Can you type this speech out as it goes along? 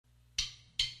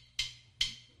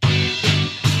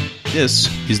This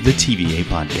is the TVA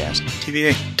Podcast.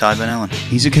 TVA, Todd Van Allen.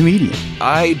 He's a comedian.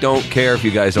 I don't care if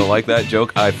you guys don't like that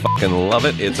joke. I fucking love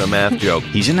it. It's a math joke.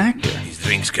 He's an actor. He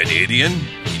thinks Canadian.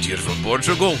 He's here from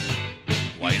Portugal.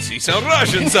 Why does he sound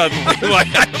Russian suddenly?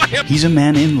 He's a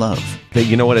man in love.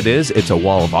 You know what it is? It's a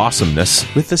wall of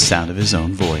awesomeness. With the sound of his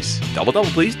own voice. Double, double,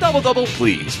 please. Double, double,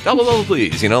 please. Double, double,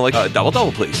 please. You know, like double,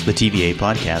 double, please. The TVA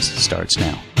Podcast starts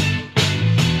now.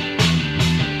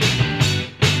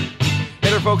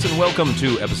 Hey there, folks, and welcome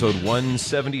to episode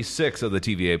 176 of the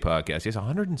TVA Podcast. Yes,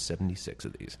 176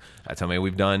 of these. That's how many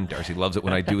we've done. Darcy loves it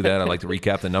when I do that. I like to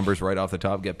recap the numbers right off the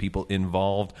top, get people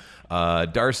involved.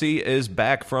 Darcy is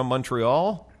back from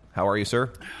Montreal. How are you,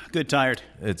 sir? Good, tired.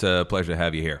 It's a pleasure to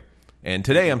have you here. And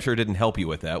today, I'm sure, didn't help you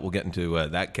with that. We'll get into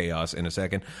that chaos in a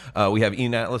second. We have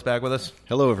Ian Atlas back with us.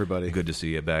 Hello, everybody. Good to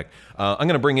see you back. I'm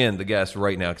going to bring in the guest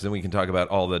right now, because then we can talk about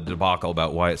all the debacle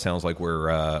about why it sounds like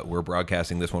we're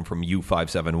broadcasting this one from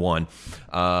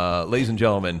U571. Ladies and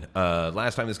gentlemen,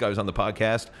 last time this guy was on the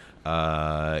podcast,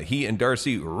 he and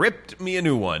Darcy ripped me a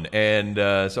new one. And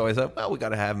so I thought, well, we got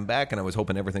to have him back. And I was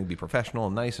hoping everything would be professional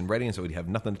and nice and ready, and so we'd have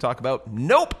nothing to talk about.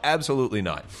 Nope, absolutely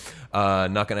not.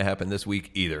 Not going to happen this week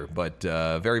either. But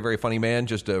very, very funny man.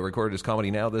 Just recorded his comedy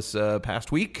now this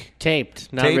past week.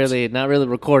 Taped, not Taped? not really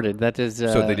recorded. That is.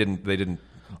 So they didn't.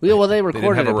 Well, they They recorded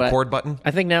didn't have a it, but record button.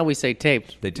 I think now we say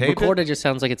taped. They taped recorded it? just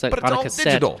sounds like it's like But it's on a all cassette.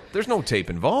 digital. There's no tape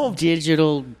involved.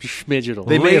 Digital schmidigital.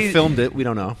 They may Ladies- have filmed it. We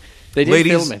don't know. They did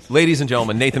film it. Ladies and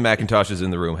gentlemen, Nathan McIntosh is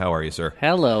in the room. How are you, sir?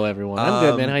 Hello, everyone. I'm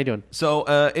good, man. How you doing? So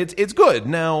it's good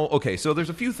now. Okay, so there's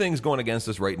a few things going against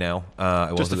us right now.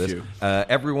 I will Just say a this. few.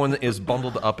 Everyone is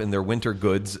bundled up in their winter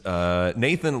goods.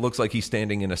 Nathan looks like he's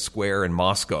standing in a square in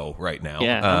Moscow right now.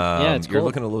 Yeah, it's You're cold.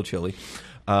 looking a little chilly.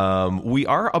 We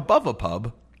are above a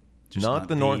pub. not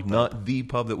the pub. Not the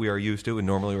pub that we are used to, and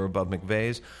normally we're above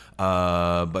McVeigh's.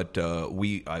 But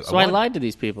we. I lied to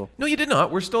these people. No, you did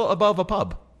not. We're still above a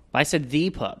pub. I said the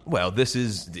pub. Well, this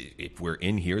is, if we're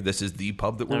in here, this is the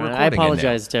pub that we're recording I in now.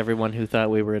 apologize to everyone who thought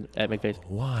we were at McVeigh's.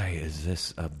 Why is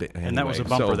this a bit... And that was a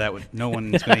anyway, bumper so- that no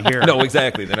one's going to hear. No,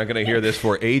 exactly. They're not going to hear this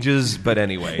for ages. But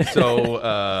anyway,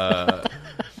 so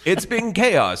it's been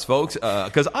chaos, folks,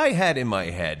 because I had in my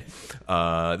head,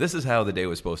 this is how the day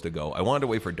was supposed to go. I wanted to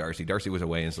wait for Darcy. Darcy was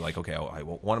away, and it's like, okay, I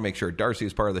want to make sure Darcy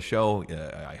is part of the show.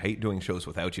 I hate doing shows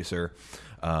without you, sir.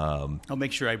 I'll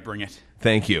make sure I bring it.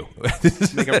 Thank you.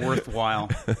 Make it worthwhile.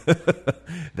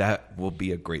 That will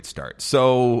be a great start.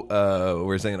 So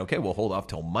we're saying, okay, we'll hold off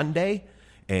till Monday,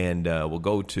 and we'll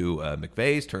go to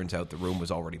McVeigh's. Turns out the room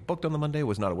was already booked on the Monday.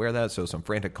 Was not aware of that, so some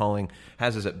frantic calling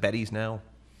has us at Betty's now,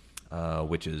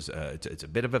 which is it's a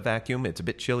bit of a vacuum. It's a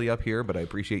bit chilly up here, but I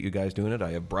appreciate you guys doing it.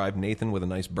 I have bribed Nathan with a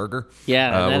nice burger. Yeah,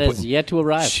 and we're that is putting yet to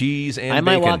arrive. Cheese and I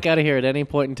might bacon. walk out of here at any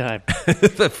point in time.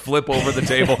 Flip over the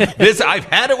table. I've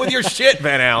had it with your shit,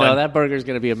 Van Allen. No, that burger's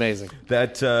going to be amazing.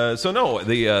 That so no,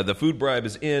 the food bribe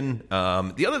is in.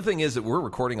 The other thing is that we're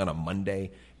recording on a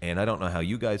Monday, and I don't know how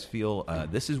you guys feel.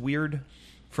 This is weird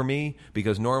for me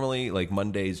because normally, like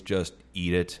Mondays, just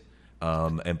eat it,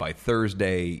 and by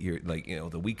Thursday, you're like,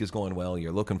 the week is going well.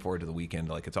 You're looking forward to the weekend.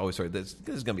 Like it's always sort of this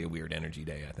is going to be a weird energy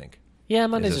day. I think. Yeah,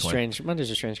 Monday's this a one?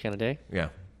 strange kind of day. Yeah.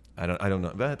 I don't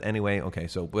know. But anyway, okay.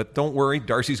 So, but don't worry,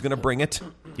 Darcy's going to bring it.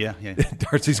 Yeah.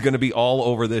 Darcy's going to be all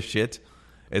over this shit.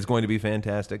 It's going to be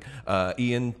fantastic.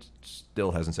 Ian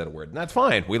still hasn't said a word, and that's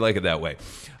fine. We like it that way.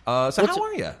 So how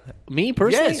are you? Me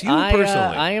personally, Yes, you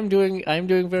personally. I am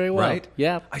doing very well. Right?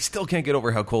 Yeah. I still can't get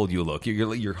over how cold you look.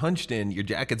 You're hunched in. Your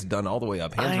jacket's done all the way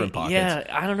up. Hands are in pockets. Yeah,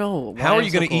 I don't know. How are you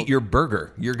going to eat your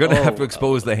burger? You're going to have to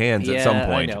expose the hands at some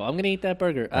point. I know. I'm going to eat that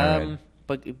burger. right.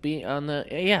 But be on the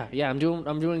I'm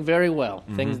doing very well.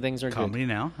 Mm-hmm. Things are good. Comedy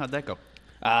now. How'd that go?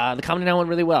 The comedy now went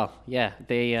really well. Yeah,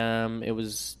 they it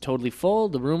was totally full.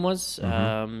 The room was.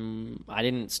 Mm-hmm. I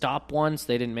didn't stop once.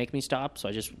 They didn't make me stop, so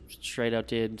I just straight out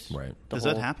did. Right. Does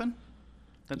that happen?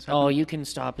 That's Oh, you can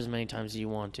stop as many times as you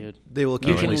want, dude. They will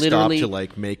can occasionally stop literally- to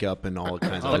like make up and all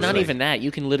kinds of. But not stuff. even that.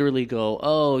 You can literally go,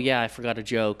 "Oh yeah, I forgot a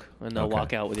joke," and they'll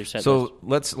walk out with your set list. So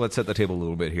let's set the table a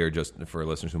little bit here, just for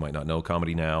listeners who might not know.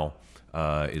 Comedy Now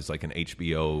is like an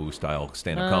HBO style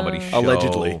stand-up comedy show.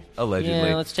 Allegedly.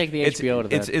 Yeah, let's take the HBO to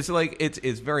that. It's like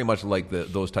it's very much like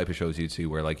those type of shows you'd see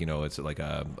where like it's like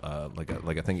a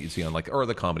thing you'd see on or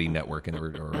the Comedy Network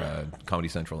or Comedy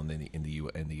Central in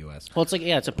the US. Well, it's like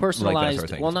it's a personalized. sort of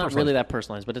thing. Well, It's not personalized. really that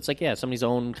personalized, but it's like somebody's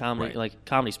own comedy, Right. like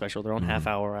comedy special, their own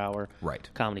half-hour Right.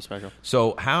 comedy special.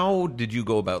 So how did you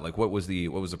go about what was the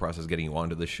process of getting you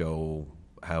onto the show?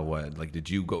 How did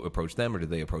you go approach them or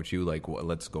did they approach you?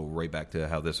 Let's go right back to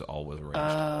how this all was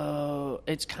arranged.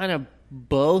 It's kind of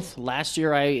both. Last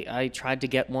year I tried to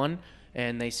get one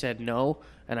and they said no,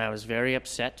 and I was very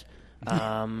upset.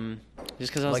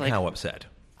 Just because I was Like how upset?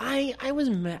 I was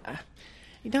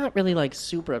not really like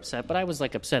super upset, but I was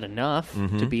like upset enough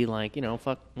to be like,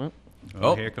 fuck. Well,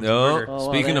 Oh, here comes the no. burger.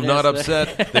 Oh, Speaking well, of there not it is.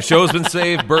 upset, the show's been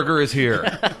saved. Burger is here.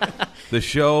 The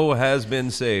show has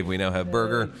been saved. We now have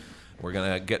Burger. We're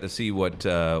going to get to see what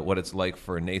it's like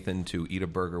for Nathan to eat a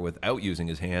burger without using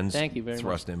his hands. Thank you very much.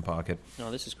 Thrust in pocket.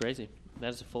 No, this is crazy.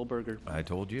 That is a full burger. I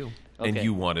told you. And Okay.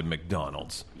 you wanted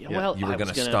McDonald's. Yeah, well, You were I was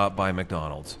going to gonna- stop by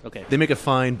McDonald's. Okay. They make a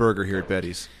fine burger here at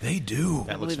Betty's. They do.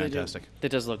 That looks They do. fantastic. That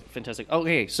does look fantastic.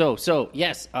 Okay, so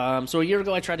yes. So a year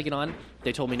ago I tried to get on.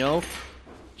 They told me no.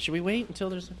 Should we wait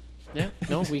until there's? Yeah.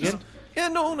 No, we good? Yeah,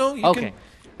 no. You Okay.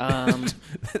 Can,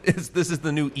 this is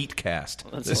the new Eat Cast.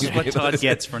 This is what Todd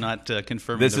gets for not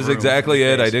confirming. This the is room. exactly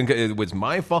it. Okay. It was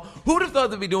my fault. Who would have thought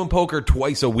they'd be doing poker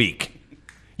twice a week?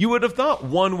 You would have thought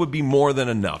one would be more than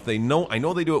enough. I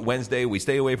know they do it Wednesday. We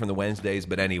stay away from the Wednesdays,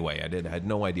 but anyway, I had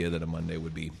no idea that a Monday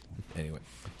would be. Anyway,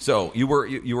 so you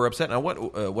were upset. Now,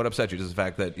 what upset you? Just the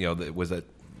fact that was it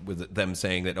them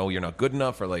saying that you're not good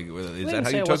enough, or like is that how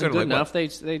you it took wasn't it? good Like, enough.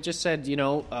 what? They just said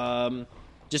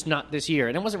just not this year,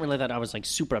 and it wasn't really that I was like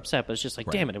super upset, but it's just like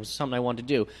damn it was something I wanted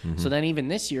to do. So then even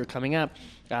this year coming up,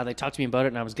 they talked to me about it,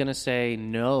 and I was gonna say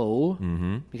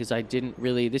no because I didn't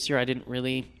really this year. I didn't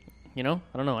really. I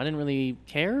don't know. I didn't really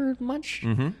care much.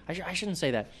 I shouldn't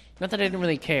say that. Not that I didn't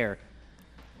really care.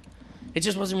 It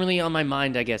just wasn't really on my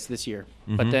mind, I guess, this year.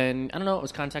 But then, I don't know, I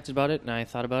was contacted about it, and I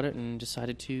thought about it and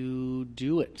decided to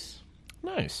do it.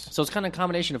 Nice. So it's kind of a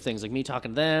combination of things, like me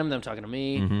talking to them talking to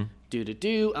me,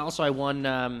 do. Also, I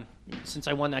won, since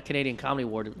I won that Canadian Comedy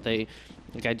Award, I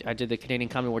did the Canadian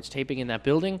Comedy Awards taping in that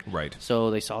building. Right.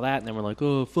 So they saw that, and they were like,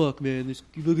 oh, fuck, man,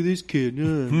 look at this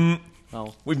kid.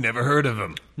 Oh, We've never heard of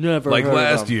him. never Like heard of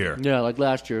last him. year. Yeah, like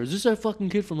last year. Is this that fucking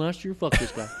kid from last year? Fuck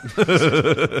this guy.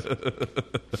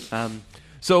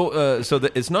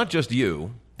 It's not just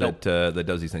you that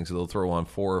does these things. So they'll throw on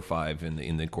 4 or 5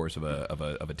 in the course of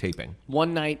a taping.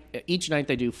 One night, each night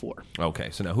they do 4. Okay,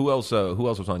 so now who else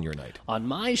was on your night? On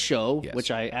my show, Yes. which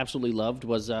I absolutely loved,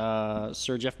 was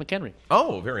Sir Jeff McHenry.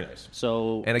 Oh, very nice.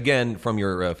 So And again, from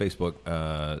your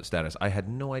Facebook status, I had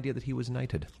no idea that he was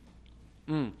knighted.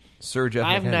 Sir Jeff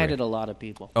I've McHenry. knighted a lot of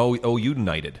people. Oh, you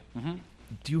knighted.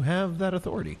 Do you have that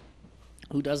authority?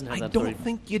 Who doesn't have I that don't authority?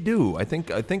 think you do. I think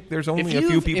there's only a few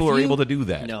you've- people if who are you- able to do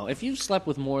that. No, if you've slept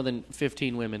with more than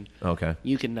 15 women, Okay.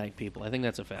 you can knight people. I think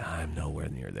that's a fact. I'm nowhere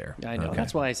near there. I know. Okay.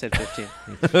 That's why I said 15.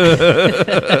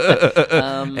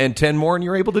 And 10 more, and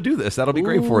you're able to do this. That'll be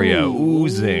great for you.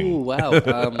 Oozing. Ooh, wow.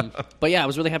 But yeah, I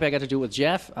was really happy I got to do it with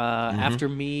Jeff. After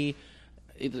me,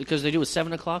 because they do a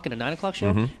 7 o'clock and a 9 o'clock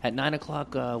show. At 9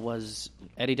 o'clock was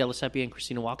Eddie Delaseppe and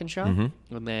Christina Walkinshaw. And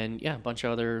then, a bunch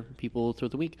of other people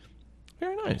throughout the week.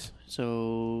 Very nice.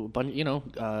 So,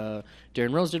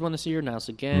 Darren Rose did one this year. Niles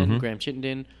again. Graham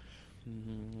Chittenden.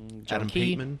 John Adam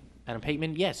Key. Pateman. Adam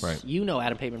Pateman, yes. Right. You know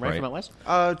Adam Pateman, right, Right. from out west?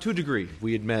 To a degree.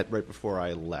 We had met right before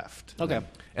I left. Okay.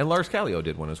 And Lars Callio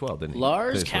did one as well, didn't he?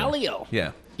 Lars This year. Callio.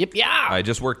 Yeah. Yep, yeah. I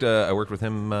just worked. I worked with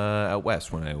him out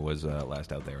west when I was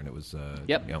last out there, and it was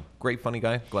Yep. great, funny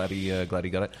guy. Glad he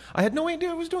got it. I had no idea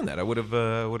I was doing that. I would have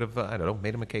I don't know,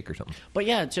 made him a cake or something. But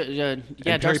yeah, And Darcy,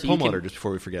 Terry you can- Perlmutter, just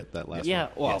before we forget that last Yeah,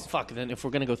 one. well, fuck. Then if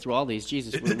we're gonna go through all these,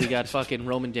 Jesus, we got fucking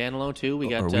Roman Danilo too. We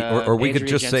got Or we could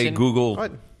Andrea just say Jensen. Google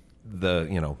What? the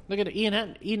Look at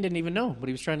Ian. Ian didn't even know, but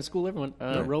he was trying to school everyone.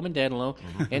 Roman Danilo,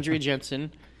 Andrea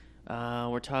Jensen.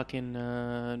 We're talking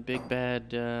Big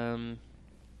Bad.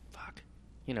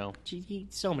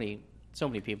 So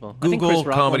many people. I think Google Chris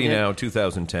Rock Comedy won it. Now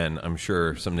 2010. I'm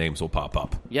sure some names will pop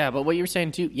up. Yeah, but what you were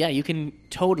saying too, you can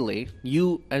totally,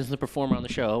 you as the performer on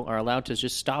the show are allowed to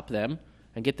just stop them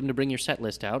and get them to bring your set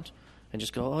list out and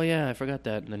just go, oh yeah, I forgot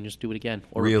that, and then just do it again.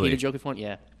 Or Really? repeat a joke if you want,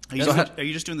 yeah. Are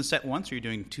you just doing the set once, or are you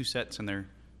doing 2 sets and they're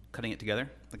cutting it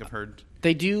together? Like I've heard.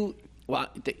 They do, well,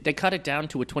 they cut it down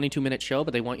to a 22-minute show,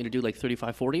 but they want you to do like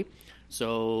 35, 40.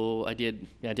 So I did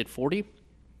 40.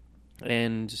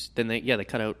 And then they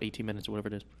cut out 18 minutes or whatever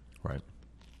it is. Right.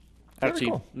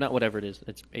 Actually, cool. not whatever it is.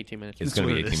 It's 18 minutes. It's going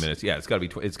to be what it 18 is. minutes. Yeah, it's got to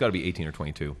be. It's got to be 18 or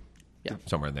 22. Yeah.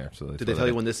 Somewhere in there. So Did they tell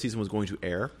you when this season was going to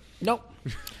air? Nope.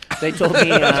 They told me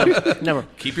never.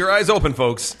 Keep your eyes open,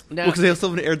 folks. No. Well, because they still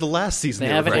haven't aired the last season.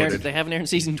 They haven't aired. recorded. They haven't aired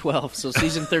season 12, so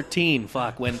season 13.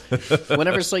 Fuck.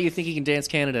 Whenever So You Think You Can Dance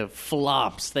Canada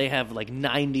flops, they have like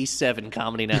 97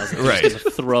 comedy nows that they're Right. just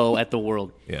gonna throw at the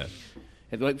world. Yeah.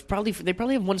 Like, they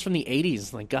probably have ones from the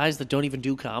 80s, like guys that don't even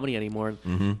do comedy anymore.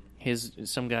 Mm-hmm.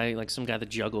 Some guy that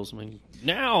juggles. I mean,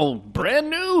 now brand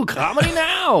new comedy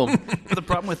now. But the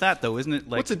problem with that, though, isn't it?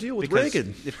 Like, What's the deal with because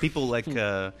Reagan? If people like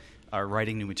are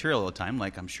writing new material all the time,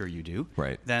 like I'm sure you do,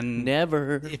 Right. then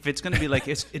Never. if it's going to be like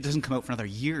it doesn't come out for another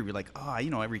year, you're like, I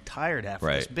retired after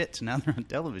Right. this bit, so now they're on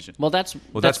television. Well, that's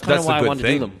Well, kind of the why I good wanted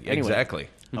thing. to do them. Anyway. Exactly.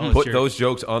 Oh, Put sure. those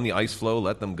jokes on the ice flow,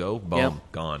 let them go, boom, Yep.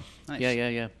 gone. Nice.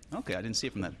 Yeah. Okay, I didn't see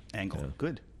it from that angle.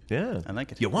 Good. Yeah. I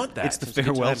like it. You want that. It's the It's a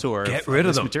good farewell time. tour. Get of rid of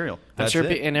this them. material. I'm That's sure,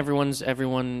 it. and everyone's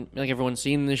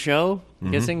seen the show.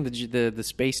 I'm guessing the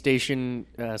space station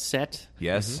set.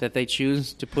 Yes. that they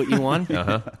choose to put you on.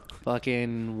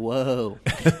 Fucking whoa!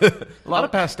 A lot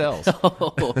of pastels.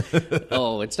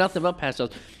 Oh, it's nothing but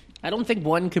pastels. I don't think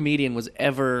one comedian was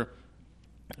ever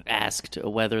asked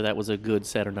whether that was a good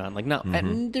set or not. Like, no,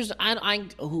 and there's I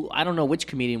don't know which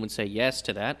comedian would say yes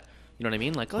to that. You know what I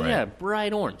mean? Like, oh Right. yeah,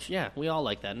 bright orange. Yeah, we all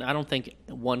like that. And I don't think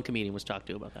one comedian was talked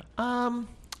to about that.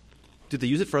 Did they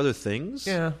use it for other things?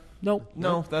 Yeah. Nope.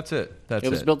 No, that's it. That's It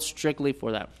was built strictly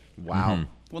for that. Wow.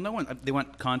 Well, no one. They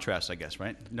want contrast, I guess,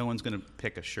 right? No one's going to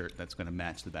pick a shirt that's going to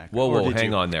match the background. Whoa, Or whoa, did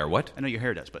hang you? on there. What? I know your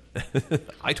hair does, but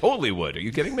I totally would. Are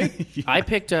you kidding me? I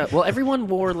picked well, everyone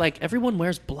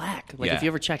wears black. Like, Yeah. if you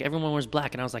ever check, everyone wears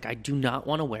black. And I was like, I do not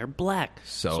want to wear black.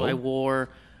 So? I wore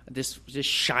this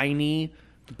shiny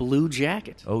blue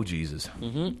jacket. Oh, Jesus.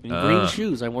 And green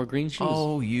shoes. I wore green shoes.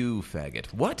 Oh, you faggot.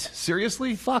 What?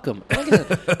 Seriously? Fuck them.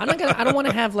 I don't want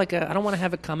to have I don't want to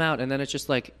have it come out and then it's just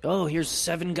like, oh, here's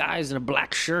 7 guys in a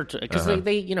black shirt because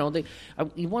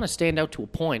you want to stand out to a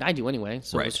point. I do anyway.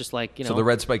 So Right. it's just like, So the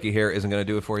red spiky hair isn't going to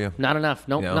do it for you? not enough.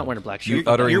 Nope, No. not wearing a black You shirt.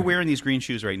 uttering- you're wearing these green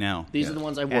shoes right now. These are the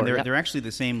ones I wore. And they're, yeah. they're actually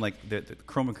the same, like the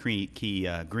chroma key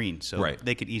green. So Right.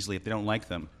 they could easily, if they don't like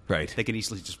them, Right. they could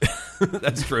easily just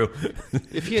That's true.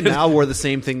 If he now wore the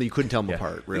same thing, that you couldn't tell them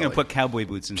apart. They're Really. going to put cowboy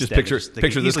boots instead. Just picture They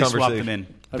could this easily swap conversation. them in.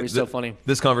 That'd be so funny.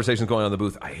 This conversation's going on in the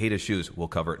booth. I hate his shoes. We'll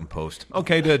cover it in post.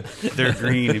 Okay, dude. They're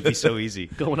green. It'd be so easy.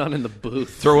 Going on in the booth.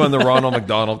 Throw on the Ronald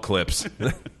McDonald clips.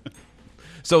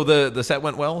 So the set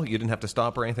went well? You didn't have to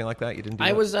stop or anything like that? You didn't do I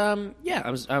that? was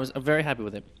I was very happy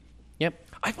with it. Yep.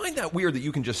 I find that weird that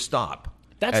you can just stop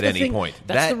That's at the any thing. point.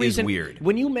 That's That the reason, is weird.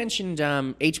 When you mentioned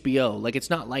HBO, like, it's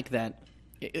not like that.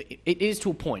 It is to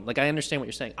a point. Like, I understand what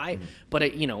you're saying. But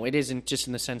it isn't just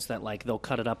in the sense that, like, they'll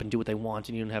cut it up and do what they want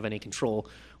and you don't have any control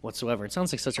whatsoever. It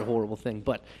sounds like such a horrible thing.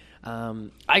 But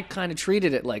I kind of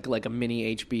treated it like a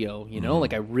mini HBO. You know,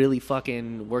 like, I really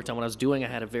fucking worked on what I was doing. I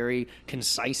had a very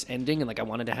concise ending, and like I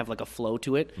wanted to have like a flow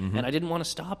to it, and I didn't want to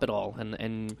stop at all.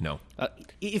 And No.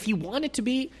 if you want it to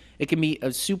be, it can be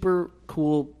a super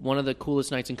cool, one of the coolest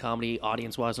nights in comedy,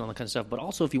 audience-wise and all that kind of stuff. But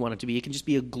also, if you want it to be, it can just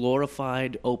be a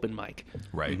glorified open mic.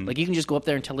 Right. Like, you can just go up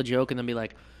there and tell a joke and then be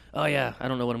like, oh, yeah, I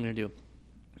don't know what I'm going to do.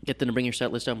 Get them to bring your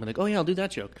set list up and be like, oh, yeah, I'll do that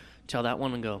joke. Tell that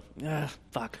one and go,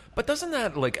 fuck. But doesn't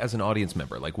that, like, as an audience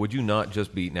member, like, would you not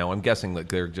just be... Now, I'm guessing that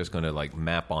they're just going to, like,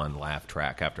 map on laugh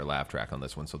track after laugh track on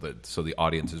this one, so the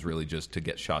audience is really just to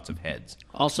get shots of heads.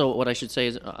 Also, what I should say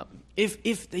is,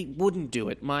 if they wouldn't do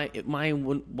it,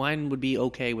 mine would be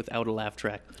okay without a laugh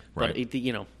track. But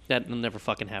Right. that'll never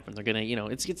fucking happen. They're gonna,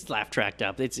 it's laugh tracked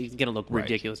up. It's gonna look Right.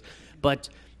 ridiculous. But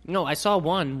no, I saw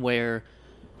one where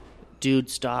dude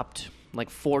stopped like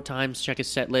 4 times, check his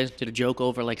set list, did a joke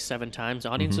over like 7 times. The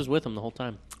audience was with him the whole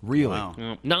time. Really?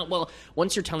 Wow. Not well.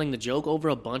 Once you're telling the joke over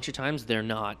a bunch of times, they're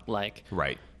not like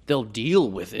Right. They'll deal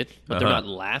with it, but they're Uh-huh. not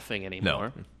laughing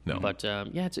anymore. No. But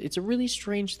yeah, it's a really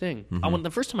strange thing. When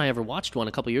the first time I ever watched one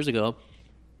a couple years ago,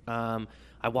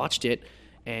 I watched it,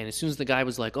 and as soon as the guy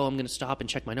was like, "Oh, I'm going to stop and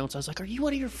check my notes," I was like, "Are you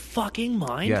out of your fucking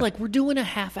mind? Yeah. Like, we're doing a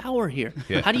half hour here.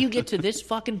 Yeah. How do you get to this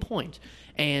fucking point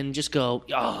and just go,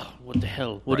 oh, what the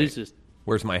hell? What is Right. this?"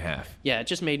 Where's my half? Yeah, it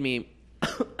just made me.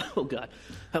 Oh God,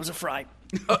 that was a fry.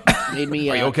 Made me.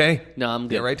 Are you okay? No, I'm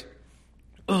good. Yeah, right?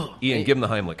 Ian, give him the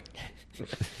Heimlich.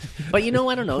 But I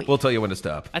don't know. We'll tell you when to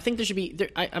stop. I think there should be.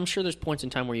 I'm sure there's points in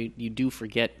time where you do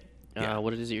forget Yeah.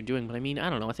 what it is that you're doing. But I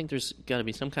don't know. I think there's got to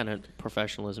be some kind of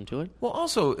professionalism to it. Well,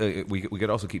 also, we could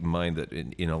also keep in mind that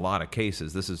in a lot of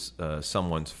cases, this is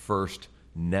someone's first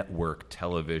network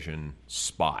television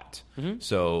spot.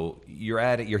 So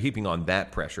you're heaping on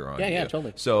that pressure on you. Yeah,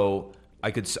 totally. So I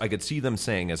could see them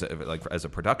saying as a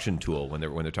production tool when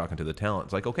they're talking to the talent,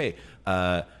 it's like, okay,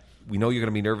 we know you're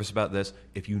going to be nervous about this.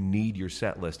 If you need your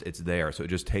set list, it's there. So it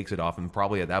just takes it off, and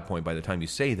probably at that point, by the time you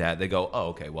say that, they go, oh,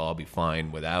 okay, well, I'll be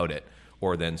fine without it.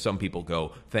 Or then some people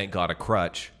go, thank God, a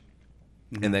crutch.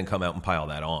 And then come out and pile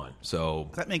that on.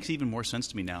 So That makes even more sense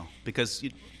to me now because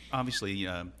obviously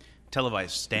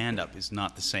televised stand-up is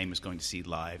not the same as going to see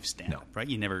live stand-up, right?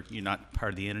 You're not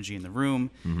part of the energy in the room.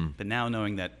 But now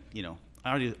knowing that,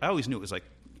 I always knew it was like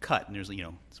cut and there's,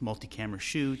 it's a multi-camera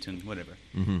shoot and whatever.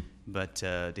 But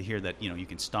to hear that, you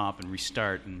can stop and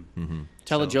restart and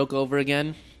Tell a joke over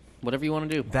again. whatever you want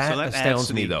to do. That So that astounds adds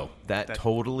to me, me. though. That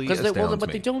totally Because astounds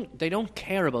but me. they don't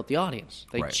care about the audience.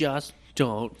 They Right. just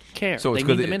don't care. So they it's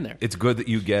good need that them in there. it's good that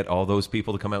you get all those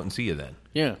people to come out and see you. Then,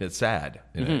 Yeah. it's sad.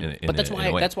 But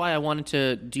that's why I wanted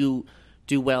to do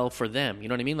well for them. You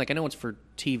know what I mean? Like, I know it's for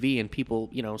TV and people,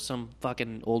 some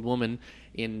fucking old woman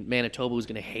in Manitoba who's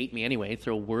going to hate me anyway,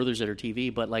 throw Werthers at her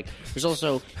TV. But, like, there's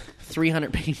also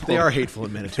 300 people. They are hateful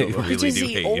in Manitoba. They really Because do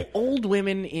the hate you. old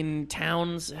women in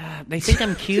towns, they think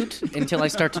I'm cute until I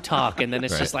start to talk. And then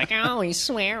it's just like, oh, he's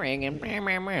swearing. And blah,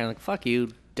 blah, blah. Like, fuck you.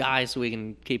 Die so we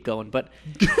can keep going. But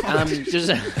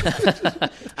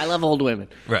I love old women.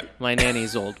 Right. My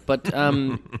nanny's old. But,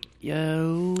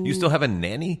 You still have a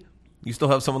nanny? You still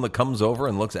have someone that comes over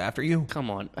and looks after you?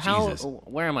 come on. Jesus.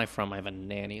 Where am I from? I have a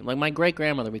nanny. Like, my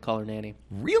great-grandmother, we call her nanny.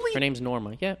 Really? Her name's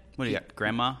Norma. Yeah. What do you got?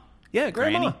 Grandma? Yeah,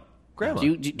 grandma. Granny?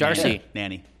 Grandma. Darcy.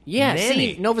 Nanny. Yeah,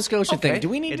 Nanny. see, Nova Scotia Okay. thing. Do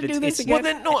we need to It's- do this it's- again? Well,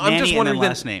 then, no, I'm Nanny just and wondering then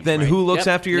last name, then right? who looks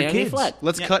Yep, after your Nanny kids? Flett.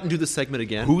 Let's cut and do the segment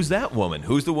again. Who's that woman?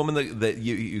 Who's the woman that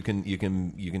you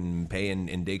can pay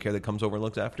in daycare that comes over and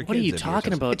looks after What kids? are you if you're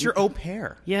talking just- about? It's your au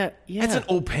pair. Yeah. That's an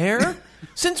au pair?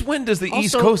 Since when does the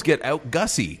East Also- Coast get out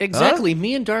gussy? Huh? Exactly.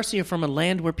 Me and Darcy are from a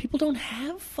land where people don't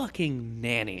have fucking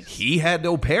nannies. He had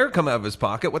au pair come out of his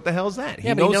pocket. What the hell's that?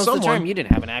 Yeah, but he knows someone. the term. You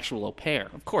didn't have an actual au pair.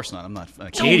 Of course not. I'm not No,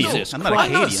 Canadian. Jesus I'm not a Christ. I'm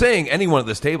Canadian. not saying anyone at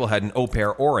this table had an au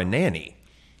pair or a nanny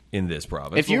in this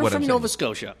province. If you're What from I'm Nova saying-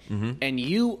 Scotia and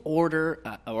you order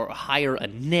or hire a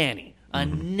nanny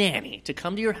to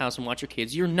come to your house and watch your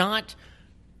kids, you're not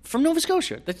from Nova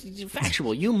Scotia. That's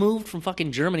factual. You moved from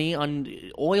fucking Germany on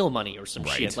oil money or some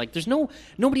Right. shit. Like, there's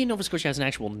nobody in Nova Scotia has an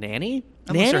actual nanny.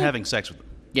 Unless nanny? they're having sex with them.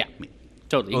 Yeah,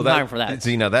 totally. You Well, can hire 'em for that.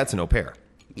 See, now that's an au pair.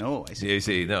 No, I see. You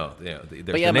see, no, yeah, there's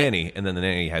But yeah, the nanny, and then the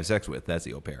nanny you have sex with. That's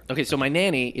the au pair. Okay, so my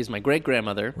nanny is my great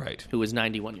grandmother, Right. who is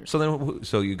 91 years So then,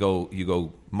 so you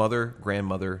go mother,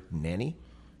 grandmother, nanny.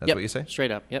 That's Yep, what you say.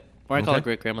 straight up. Yep. Or I call her Okay.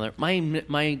 great grandmother. My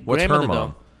What's her grandmother mom?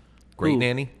 though. Great Ooh.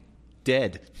 nanny.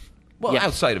 Dead. Well, Yeah.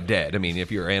 outside of dead, I mean,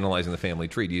 if you're analyzing the family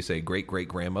tree, do you say great great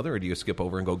grandmother, or do you skip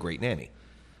over and go great nanny?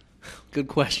 Good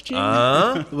question.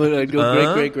 But I'd go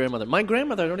great great grandmother. My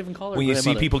grandmother, I don't even call her When you see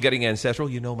grandmother. people getting ancestral,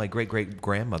 my great great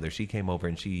grandmother. She came over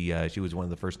and she was one of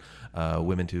the first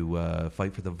women to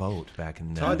fight for the vote back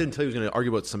in. Todd didn't tell you he was going to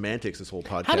argue about semantics this whole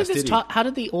podcast. How did this he? talk? How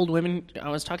did the old women? I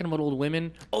was talking about old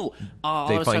women. Oh, all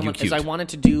They I was find talking you about is cute. I wanted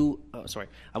to do. Oh, sorry,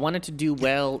 I wanted to do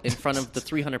well in front of the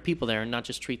 300 people there, and not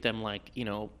just treat them like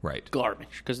Right. garbage.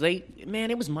 Because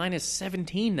it was minus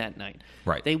 17 that night.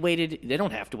 Right. They waited. They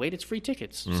don't have to wait. It's free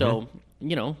tickets. So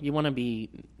you want to be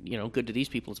good to these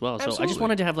people as well. So I Absolutely. just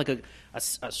wanted to have like a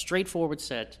straightforward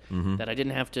set that I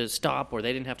didn't have to stop or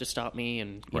they didn't have to stop me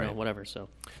and Right. whatever. So.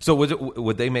 So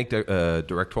would they make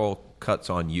directorial cuts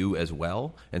on you as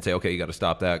well and say, okay, you got to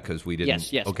stop that because we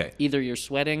didn't? Yes. Okay. Either you're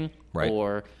sweating, Right.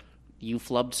 or you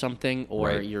flubbed something, or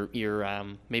Right. your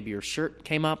maybe your shirt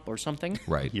came up or something.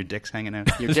 Right. Your dick's hanging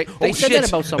out. Your dick. They said shit. that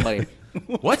about somebody.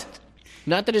 What?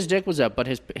 Not that his dick was up, but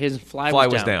his fly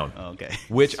Was down. Oh, okay.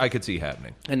 Which I could see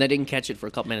happening. And they didn't catch it for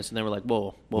a couple minutes, and they were like,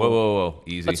 "Whoa, whoa, Whoa, whoa, whoa.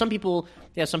 Easy. But some people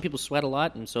sweat a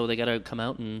lot, and so they got to come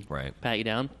out and Right. pat you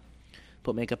down,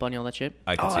 put makeup on you, all that shit.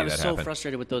 I can see I was that so happen.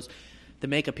 frustrated with the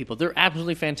makeup people. They're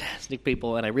absolutely fantastic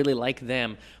people, and I really like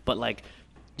them. But like,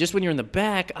 just when you're in the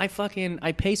back, I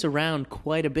pace around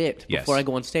quite a bit Yes. before I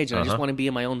go on stage, and I just Uh-huh. want to be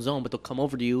in my own zone. But they'll come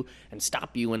over to you and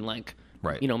stop you and like.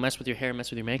 Right. Mm-hmm. Mess with your hair,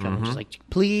 mess with your makeup. I'm just like,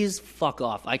 please fuck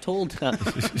off. I told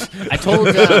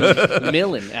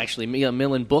Millen, actually.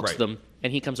 Millen books Right. them,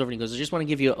 and he comes over and he goes, I just want to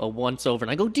give you a once over.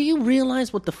 And I go, do you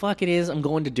realize what the fuck it is I'm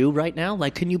going to do right now?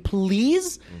 Like, can you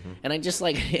please? Mm-hmm. And I just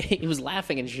like, he was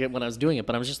laughing and shit when I was doing it,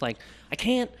 but I was just like, I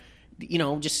can't,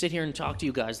 just sit here and talk to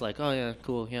you guys like, oh yeah,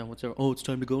 cool, yeah, what's up? Oh, it's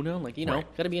time to go now? Like, Right.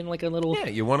 got to be in like a little... Yeah,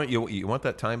 you want you want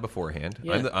that time beforehand.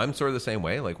 Yeah. I'm sort of the same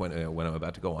way. Like when I'm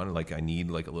about to go on, like I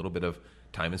need like a little bit of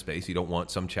time and space. You don't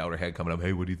want some chowderhead coming up.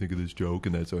 Hey, what do you think of this joke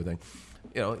and that sort of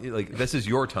thing? Like this is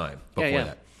your time before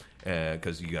Yeah. that,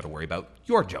 because you got to worry about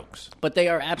your jokes. But they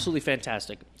are absolutely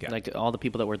fantastic. Yeah. Like, all the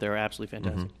people that were there are absolutely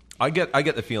fantastic. I get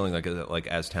the feeling like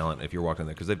as talent, if you're walking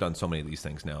there, because they've done so many of these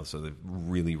things now, so they've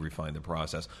really refined the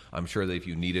process. I'm sure that if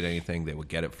you needed anything, they would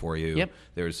get it for you. Yep.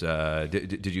 There's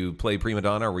did you play prima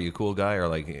donna? Or were you a cool guy, or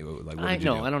like what did you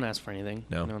do? I don't ask for anything.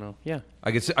 No? Yeah.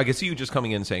 I could see you just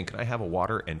coming in saying, "Can I have a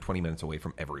water?" and 20 minutes away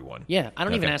from everyone. Yeah, I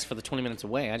don't even Okay. ask for the 20 minutes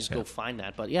away. I just go find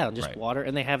that. But yeah, just Right. water,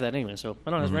 and they have that anyway, so I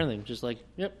don't ask for anything. Just like,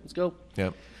 yep, let's go.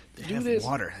 Yep. They have this.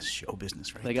 water. That's show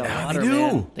business, right? They got Yeah, water, they do.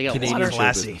 man. They got Canadian water.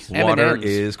 classy. M&Ms. Water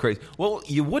is crazy. Well,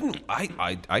 you wouldn't. I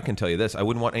can tell you this. I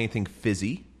wouldn't want anything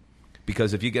fizzy,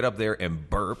 because if you get up there and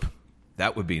burp,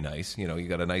 That would be nice. You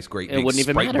got a nice, great It big wouldn't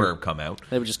even Sprite matter. burp come out.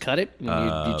 They would just cut it,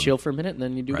 and you chill for a minute, and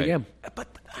then you do it again. But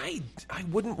I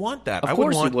wouldn't want that. Of I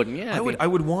course you want, wouldn't, yeah. I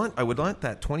would want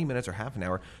that 20 minutes or half an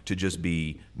hour to just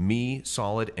be me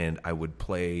solid, and I would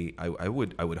play. I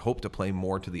would hope to play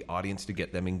more to the audience to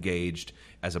get them engaged,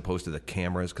 as opposed to the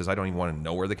cameras, because I don't even want to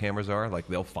know where the cameras are. Like,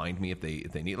 they'll find me if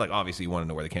they need. Like, obviously you want to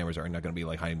know where the cameras are. You're not going to be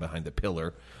like hiding behind the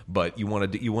pillar, but you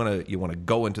want to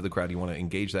go into the crowd. You want to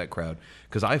engage that crowd,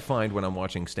 because I find when I'm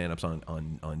watching stand-ups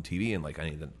on TV and like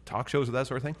any of the talk shows or that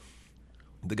sort of thing,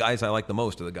 the guys I like the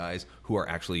most are the guys who are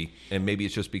actually, and maybe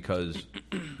it's just because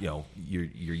you're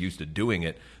used to doing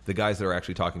it, the guys that are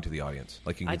actually talking to the audience.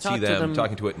 Like, you can see them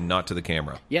talking to it and not to the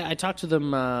camera. Yeah, I talked to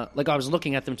them, like I was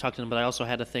looking at them, talking to them, but I also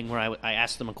had a thing where I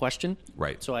asked them a question.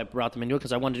 Right. So I brought them into it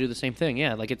because I wanted to do the same thing.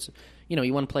 Yeah, like it's,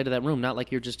 you want to play to that room, not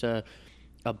like you're just a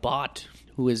bot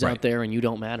who is Right. out there and you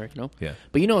don't matter, Yeah.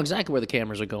 But you know exactly where the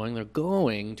cameras are going. They're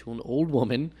going to an old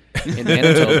woman in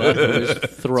Manitoba who is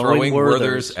throwing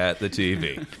Werthers at the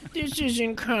TV. This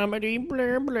isn't comedy,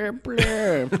 blur, blur,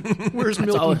 blur. Where's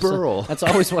Milton Berle? That's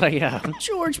always what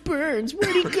George Burns,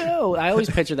 where'd he go? I always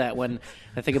picture that when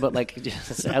I think about, like,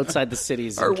 just outside the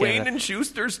cities in Are Canada. Wayne and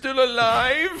Schuster still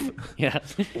alive? Yeah.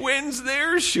 When's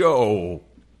their show?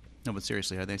 No, but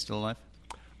seriously, are they still alive?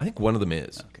 I think one of them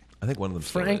is. Okay. I think one of them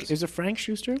still Frank, is. is it Frank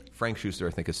Schuster? Frank Schuster, I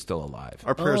think, is still alive.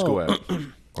 Our prayers go out.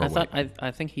 Or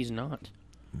I think he's not.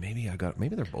 Maybe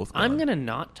they're both gone. I'm going to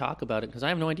not talk about it because I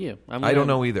have no idea. I don't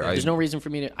know either. There's no reason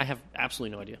for me to. I have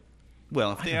absolutely no idea.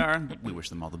 Well, if they are, we wish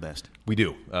them all the best. We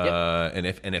do. And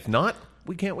if not,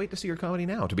 we can't wait to see your comedy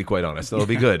now, to be quite honest. That'll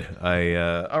be good.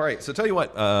 All right, so tell you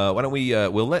what, why don't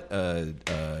we'll let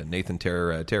Nathan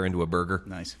tear into a burger.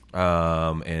 Nice.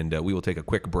 And we will take a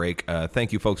quick break.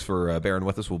 Thank you, folks, for bearing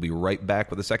with us. We'll be right back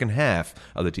with the second half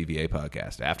of the TVA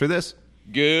podcast. After this.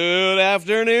 Good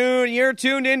afternoon. You're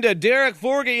tuned in to Derek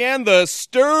Forgey and the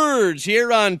Sturge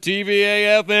here on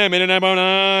TVA FM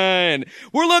 89.9.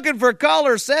 We're looking for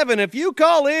caller 7. If you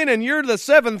call in and you're the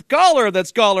 7th caller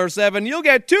that's caller 7, you'll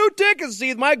get 2 tickets to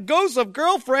see My Ghosts of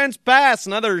Girlfriends Past,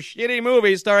 another shitty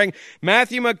movie starring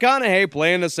Matthew McConaughey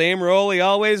playing the same role he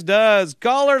always does.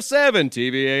 Caller 7,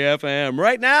 TVA FM.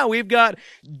 Right now, we've got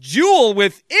Jewel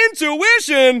with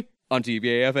Intuition on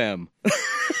TVA FM.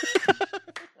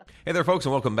 Hey there, folks,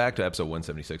 and welcome back to episode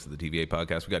 176 of the TVA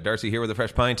podcast. We got Darcy here with a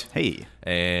fresh pint. Hey.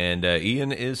 And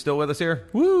Ian is still with us here.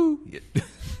 Woo!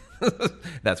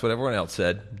 That's what everyone else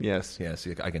said. Yes. Yes,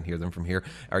 I can hear them from here.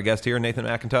 Our guest here, Nathan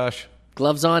McIntosh.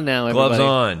 Gloves on now, everybody.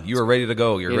 Gloves on. You are ready to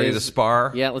go. You're ready to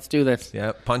spar. Yeah, let's do this.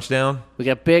 Yeah, punch down. We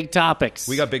got big topics.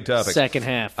 We got big topics. Second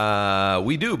half.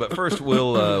 We do, but first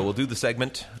we'll do the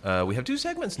segment. We have 2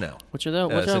 segments now. Which are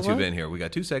those? Since you've been here, we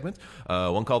got 2 segments.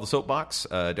 One called the Soapbox.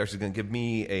 Darcy's going to give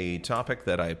me a topic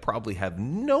that I probably have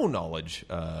no knowledge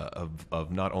of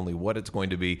not only what it's going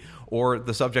to be or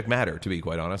the subject matter. To be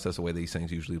quite honest, that's the way these things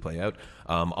usually play out.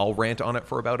 I'll rant on it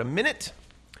for about a minute.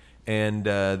 And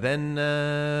then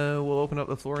we'll open up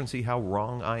the floor and see how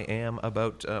wrong I am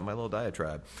about my little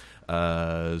diatribe.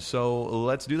 So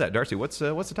let's do that. Darcy, what's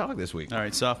the topic this week? All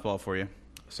right, softball for you.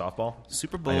 Softball?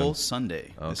 Super Bowl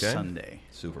Sunday. This Okay. Sunday.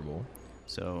 Super Bowl.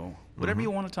 So whatever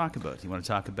you want to talk about. You want to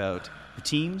talk about the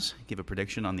teams, give a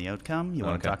prediction on the outcome. You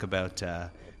want Okay. to talk about the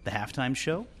halftime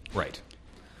show. Right.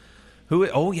 Who?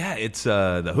 Oh, yeah, it's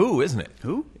the Who, isn't it?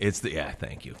 Who? It's the, yeah,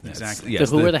 thank you. That's- Exactly. yes,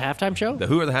 The Who are the halftime show? The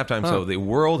Who are the halftime show. The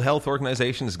World Health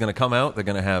Organization is going to come out. They're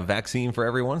going to have vaccine for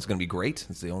everyone. It's going to be great.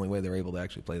 It's the only way they're able to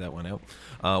actually play that one out.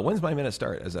 When's my minute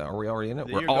start? Are we already in it?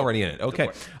 We're already in it. Okay.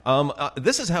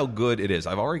 This is how good it is.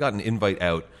 I've already got an invite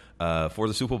out for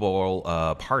the Super Bowl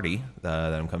party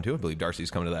that I'm coming to. I believe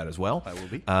Darcy's coming to that as well. I will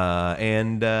be.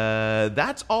 And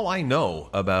that's all I know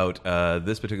about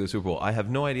this particular Super Bowl. I have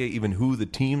no idea even who the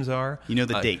teams are. You know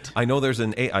the date. I know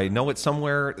I know it's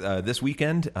somewhere this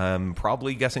weekend. I'm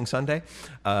probably guessing Sunday.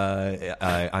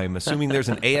 I'm assuming there's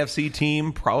an AFC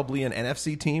team, probably an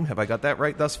NFC team. Have I got that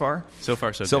right thus far? So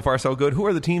far, so good. So far, so good. Who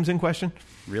are the teams in question?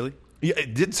 Really? Yeah,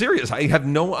 serious. I have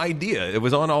no idea. It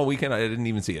was on all weekend. I didn't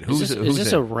even see it. Is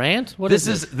this a rant? What This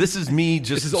is this is me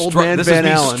just. This is old man Van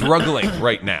Allen. struggling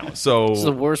right now. So This is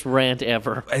the worst rant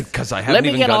ever. because I haven't Let me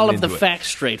even get all gotten of the into it. facts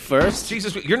straight first.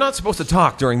 Jesus, you're not supposed to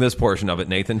talk during this portion of it,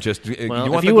 Nathan. Just Well,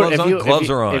 you want if the you were, gloves if on? you, Gloves if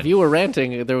you, are on. If you were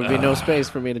ranting, there would be no space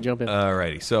for me to jump in.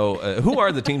 Alrighty. So who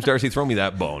are the teams? Darcy, throw me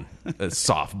that bone.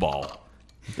 Softball.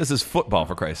 This is football,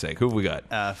 for Christ's sake. Who have we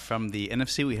got? From the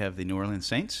NFC, we have the New Orleans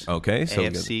Saints. Okay, so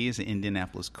AFC is the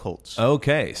Indianapolis Colts.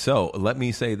 Okay, so let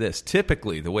me say this.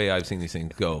 Typically, the way I've seen these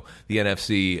things go, the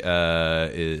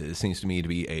NFC seems to me to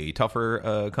be a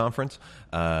tougher conference.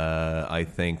 I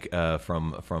think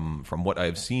from what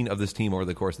I've seen of this team over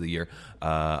the course of the year,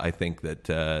 I think that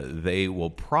they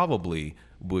will probably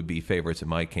would be favorites in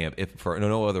my camp, if for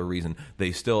no other reason.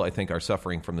 They still, I think, are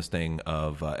suffering from the sting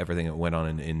of everything that went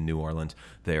on in New Orleans.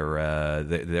 They're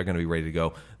going to be ready to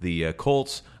go. The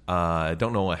Colts,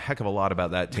 don't know a heck of a lot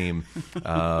about that team.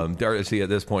 Darcy, at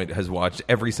this point, has watched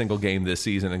every single game this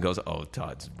season and goes, "Oh,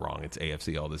 Todd's wrong. It's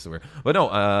AFC. All this." But no,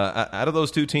 out of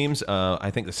those two teams, I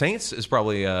think the Saints is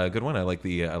probably a good one. I like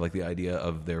the idea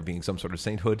of there being some sort of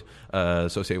sainthood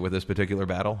associated with this particular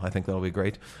battle. I think that'll be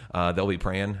great. They'll be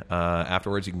praying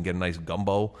afterwards. You can get a nice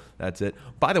gumbo. That's it.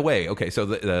 By the way, okay, so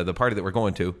the party that we're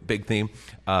going to, big theme.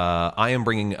 I am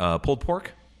bringing pulled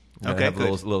pork. Okay, have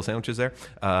little sandwiches there.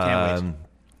 Can't wait.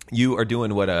 You are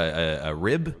doing what, a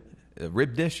rib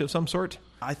dish of some sort?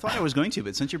 I thought I was going to,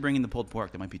 but since you're bringing the pulled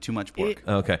pork, that might be too much pork.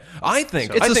 Okay, I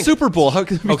think It's a Super Bowl. How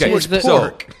can it be too much so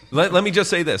pork? let me just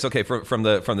say this. Okay, from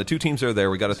the two teams that are there,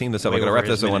 we got to theme this up. Way I got to over wrap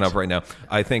his this one minutes. up right now.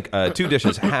 I think two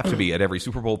dishes have to be at every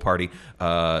Super Bowl party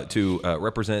to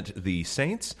represent the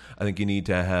Saints. I think you need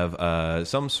to have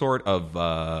some sort of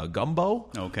gumbo,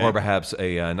 Okay. or perhaps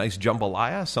a nice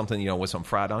jambalaya, something with some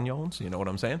fried onions. You know what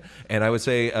I'm saying? And I would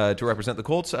say to represent the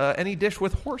Colts, any dish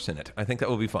with horse in it. I think that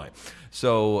will be fine.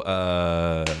 So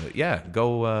yeah.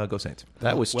 Go Saints.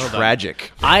 That was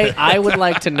tragic. I would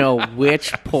like to know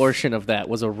which portion of that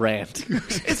was a rant.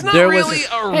 It's not There really was,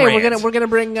 a hey, rant. we're gonna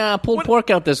bring pulled pork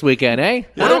out this weekend, eh?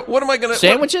 Huh? What am I going to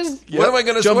Sandwiches? What am I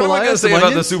going to Jambalaya, say some about the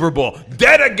onions? Super Bowl?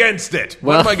 Dead against it.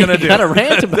 Well, what am I going to do? You got to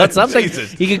rant about something.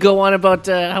 Jesus. You could go on about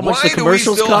how much Why the do we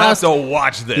commercials still cost. have to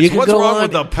watch this? You could What's go wrong on-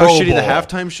 with the How Pro shitty the Bowl?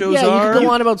 halftime shows Yeah, are. you could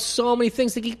go on about so many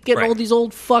things. They keep getting Right. all these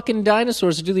old fucking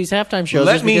dinosaurs to do these halftime shows.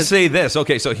 Let just me because- say this.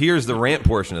 Okay, so here's the rant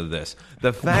portion of this.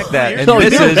 The fact that and No,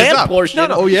 this your is rant portion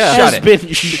Oh, yeah. has Shut it.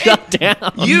 been shut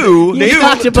down. you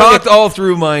talked about talked all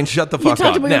through mine. Shut the You fuck talked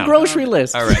up. about Now, your grocery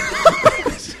list. all right.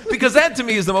 Because that, to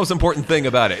me, is the most important thing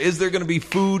about it. Is there going to be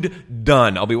food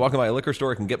done? I'll be walking by a liquor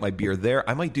store. I can get my beer there.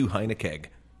 I might do Heineken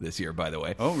this year, by the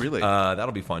way. Oh, really?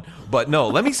 That'll be fun. But no,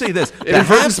 let me say this.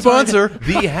 Inadvertent sponsor.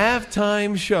 The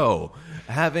halftime show,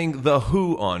 having The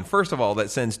Who on, first of all,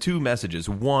 that sends two messages.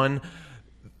 One,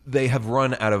 they have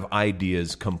run out of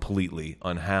ideas completely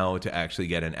on how to actually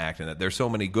get an act in it. There's so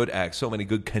many good acts, so many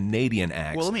good Canadian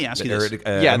acts. Well, let me ask you that this.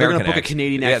 are, Yeah, they're gonna American book a acts.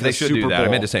 Canadian act Yeah, for they the should Super do that. I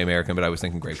Bowl. meant to say American, but I was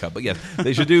thinking Grey Cup. But yes,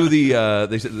 they should do the.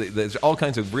 There's all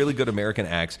kinds of really good American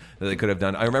acts that they could have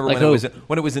done. I remember Like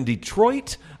when it was in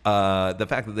Detroit, the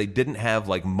fact that they didn't have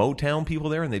like Motown people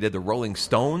there and they did the Rolling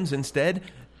Stones instead.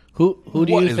 Who do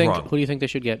What you is think? wrong? Who do you think they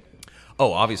should get?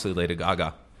 Oh, obviously Lady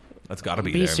Gaga. That's got to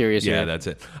be Be there. serious Yeah, here. that's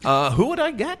it. Who would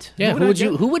I get? Yeah, I get?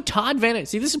 Who would Todd Van?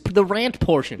 See, this is the rant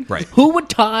portion. Right. Who would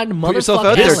Todd yourself motherfucking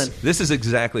out there. Allen? This is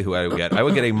exactly who I would get. I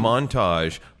would get a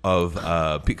montage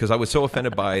of because I was so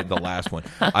offended by the last one.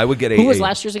 I would get a. Who was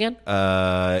last year's again?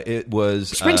 It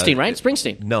was Springsteen, right?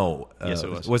 Springsteen. No. Yes, it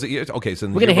was. Was it? Okay, so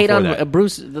We're gonna hate on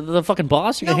Bruce, the fucking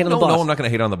boss. You're gonna hate on the boss. No, I'm not going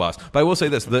to hate on the boss. But I will say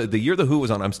this: the year the Who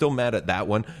was on, I'm still mad at that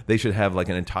one. They should have like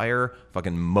an entire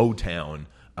fucking Motown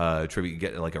tribute.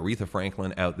 Get like Aretha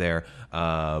Franklin out there.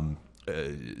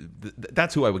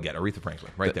 That's who I would get, Aretha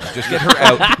Franklin, right there. Just get her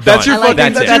out. That's your done. fucking-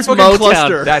 That's that's it. your fucking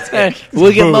cluster. That's it.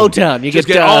 We'll get Boom. Motown. You Just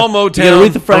get get all You Motown. get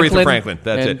Aretha Franklin.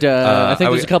 That's and, it. I think I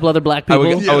would there's a couple other black I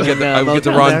people. would get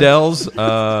the Motown. Rondells.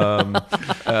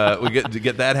 We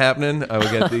get that happening. I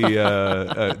would get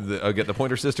I would get the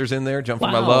Pointer Sisters in there. Jump for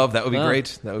My Wow. Love. That would be Wow.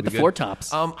 great. That would With be the good. Four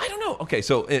Tops. I don't know. Okay,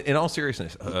 so in all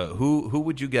seriousness, who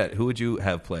would you get? Who would you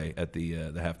have play at the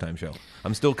halftime show?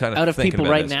 I'm still kind of Out of thinking people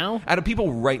about right this. now? Out of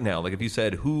people right now, like if you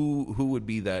said who would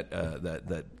be the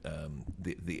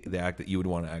act that you would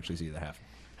want to actually see at the half?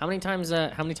 How many times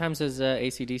has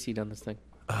AC/DC done this thing?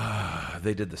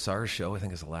 They did the SARS show. I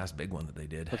think it's the last big one that they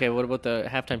did. Okay, what about the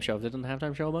halftime show? Have they done the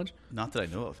halftime show a bunch? Not that I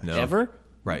know of. No. Ever?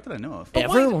 Right. Not that I know of.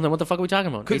 Ever? Well, then what the fuck are we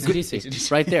talking about? Could-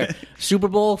 AC/DC. Right there. Super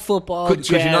Bowl, football, Could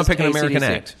you not jazz, pick an American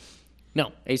AC/DC. act?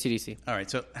 No, AC/DC. All right,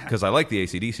 so Because I like the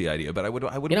AC/DC idea, but I would. You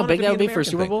know how want big it to that would be be an for a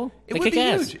American Super thing. Bowl? It They would kick be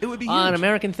ass. huge. It would be An huge.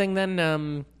 American thing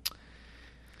then,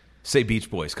 Say Beach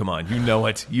Boys. Come on, you know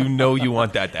it. You know you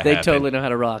want that to they happen. totally know how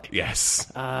to rock.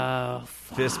 Yes.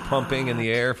 Fist pumping in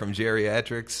the air from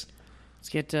geriatrics. Let's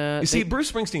get. You see,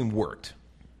 Bruce Springsteen worked.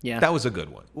 yeah. That was a good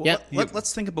one. well, Yeah.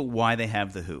 let's think about why they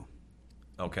have the Who.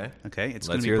 Okay. Okay, it's Let's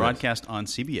going to be hear this. broadcast on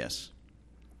CBS,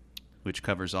 which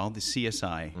covers all the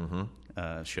CSI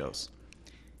Mm-hmm. shows,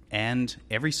 and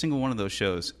every single one of those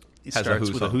shows it Has a starts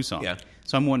Who with a song. Who song. Yeah.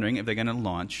 So I'm wondering if they're going to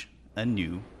launch a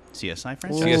new CSI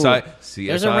franchise. CSI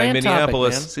There's a rant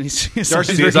Minneapolis. Darcy's very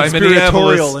CSI conspiratorial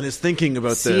Minneapolis. in his thinking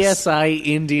about this. CSI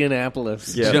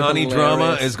Indianapolis. Yeah. Johnny Drama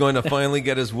Hilarious. is going to finally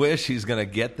get his wish. He's going to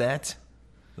get that.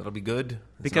 That'll be good. It's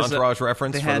Because, an Entourage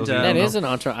reference. they for had, those of you who That don't is know. an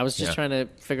entourage. I was just Yeah. trying to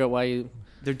figure out why you.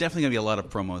 There are definitely going to be a lot of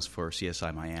promos for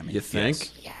CSI Miami. You think?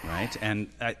 Right? And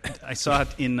I saw it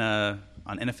in on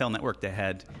NFL Network. They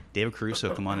had David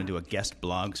Caruso come on and do a guest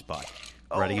blog spot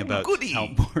writing about how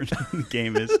important the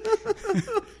game is.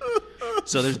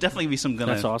 So there's definitely going to be some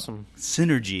That's awesome.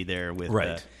 synergy there with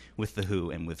Right. with the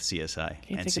Who and with CSI Can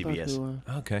you and think about CBS. who,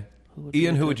 Okay.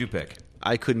 Ian, who would you pick?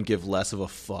 I couldn't give less of a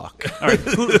fuck. All right,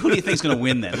 who do you think is going to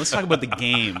win then? Let's talk about the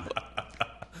game.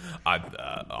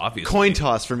 Obviously. Coin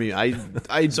toss for me.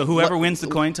 So whoever wins the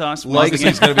coin toss wins like- the Obviously, game.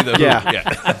 it's going to be the Who.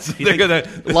 Yeah. They're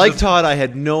gonna, Like Todd, I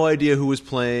had no idea who was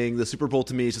playing. The Super Bowl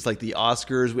to me is just like the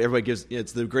Oscars. Everybody gives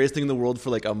it's the greatest thing in the world for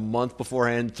like a month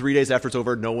beforehand. 3 days after it's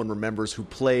over, no one remembers who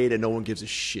played and no one gives a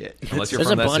shit. unless you're There's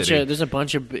a from that bunch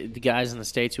city. of the guys in the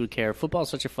States who would care. Football's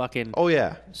such a fucking Oh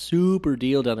yeah, super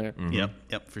deal down there.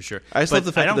 Yep, for sure. I just But love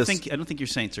the fact I don't that this- think your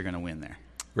Saints are going to win there.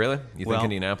 Really? You Well,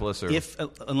 think Indianapolis or if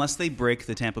unless they break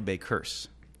the Tampa Bay curse.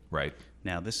 right?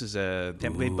 Now this is a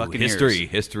Tampa Bay Ooh, Buccaneers.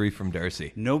 history from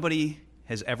Darcy. Nobody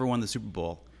has ever won the Super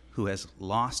Bowl who has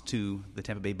lost to the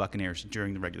Tampa Bay Buccaneers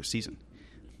during the regular season.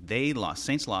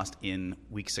 Saints lost in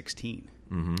Week 16.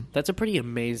 That's a pretty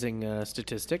amazing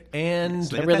statistic. And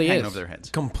So they It got really that hanging is. over their heads.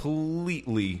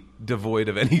 completely devoid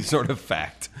of any sort of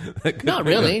fact. Not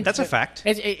really. That's a fact.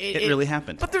 It really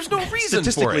happened. But there's no reason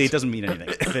for Statistically, it. it doesn't mean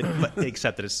anything,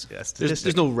 except that it's a statistic.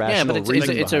 there's no Yeah, rational but it's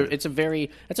reason it's behind a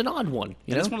it's an odd one. You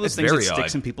And it's know? one of those It's things that very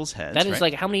sticks odd. in people's heads. That is right?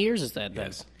 like how many years is that? Then?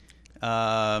 Yes.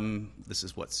 This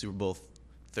is what, Super Bowl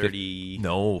 30?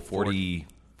 No, 40,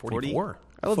 44.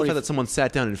 I love the fact that someone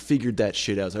sat down and figured that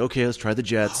shit out. I was like, okay, let's try the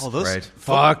Jets. Oh, those Right.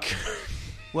 Fuck.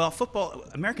 Well, football,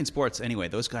 American sports anyway.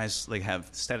 Those guys like have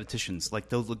statisticians. Like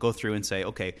they'll go through and say,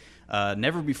 okay,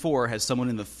 never before has someone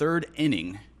in the third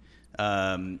inning.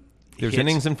 There's hit-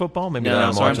 innings in football? Maybe No,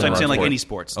 not. So I'm watching saying a like sport. any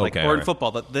sports, like Okay, or all in right.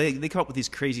 football. That they come up with these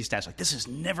crazy stats. Like this has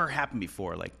never happened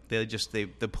before. Like they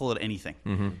pull at anything.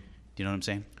 Mm-hmm. Do you know what I'm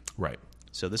saying? Right.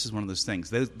 So this is one of those things.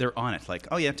 They're on it. Like,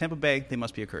 oh yeah, Tampa Bay, they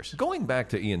must be a curse. Going back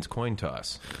to Ian's coin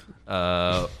toss,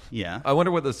 Yeah. I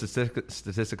wonder what the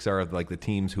statistics are of like the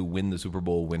teams who win the Super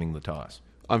Bowl winning the toss.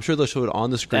 I'm sure they'll show it on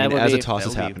the screen That would as be- a toss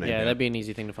is that'll be- happening. Yeah, that'd be an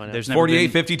easy thing to find out. There's never been-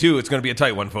 48-52. It's going to be a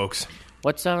tight one, folks.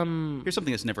 What's Here's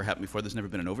something that's never happened before. There's never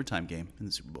been an overtime game in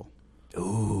the Super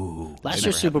Bowl. last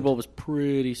year's Super Bowl was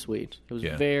pretty sweet. It was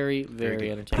Yeah. very, very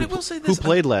entertaining. say Who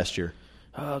played last year?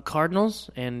 Cardinals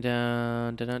and wait,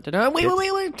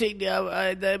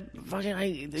 the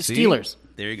fucking the See? Steelers.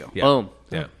 There you go. Yeah. Boom.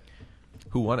 Yeah.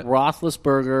 Who won it?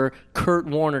 Roethlisberger, Kurt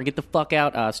Warner, get the fuck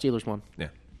out. Steelers won. Yeah.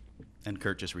 And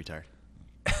Kurt just retired.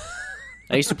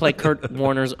 I used to play Kurt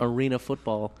Warner's Arena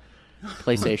Football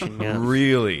PlayStation. Yeah.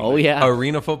 Really? Oh, yeah.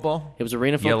 Arena football? It was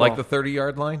arena Yeah, football. like the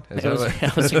 30-yard line? Is It that was, what-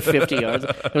 it was like 50 yards.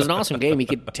 It was an awesome game. He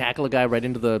could tackle a guy right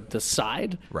into the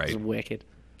side. Right. It was wicked.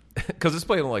 Because it's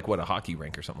played on like what, a hockey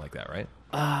rink or something like that, right?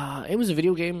 It was a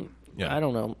video game. Yeah. I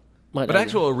don't know. But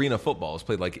actual arena football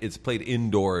is played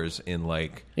indoors in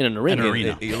like in an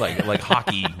arena. like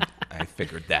hockey. I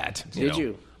figured that. Did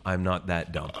you? I'm not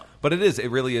that dumb. But it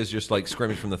really is just like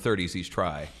scrimmage from the 30s each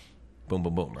try. Boom,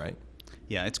 boom, boom, right?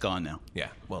 Yeah, it's gone now. Yeah.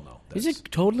 Well, no. Is it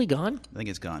totally gone? I think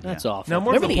it's gone. That's yeah. awful. Now,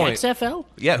 more to Remember the the point- XFL?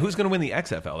 Yeah, who's going to win the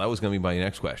XFL? That was going to be my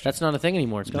next question. That's not a thing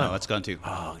anymore. It's gone. No, it's gone too.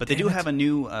 But they do have a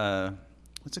new.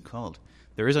 What's it called?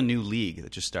 There is a new league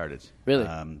that just started. Really?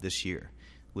 This year,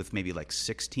 with maybe like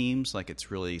 6 teams. Like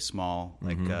it's really small.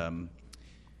 Like,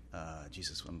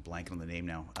 Jesus, I'm blanking on the name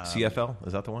now. CFL?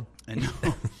 Is that the one? And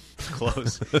no,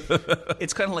 close.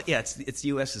 It's kind of like it's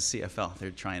US's CFL.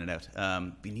 They're trying it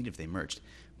out. Be neat if they merged.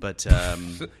 But Yeah,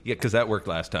 because that worked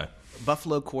last time.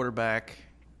 Buffalo quarterback.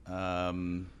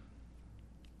 Jim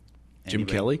anybody-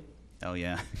 Kelly? Oh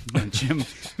yeah,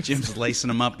 Jim's lacing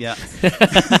them up. Yeah.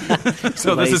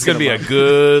 So this is going to be a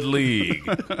good league.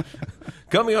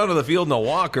 Coming onto the field in a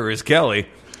walker is Kelly.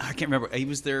 I can't remember. He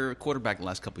was their quarterback the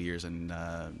last couple of years, and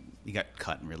he got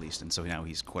cut and released, and so now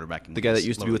he's quarterbacking. The guy that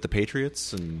used to be with the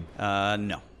Patriots? And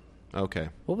No. okay.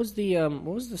 What was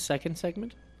the second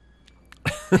segment?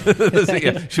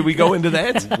 Yeah. Should we go into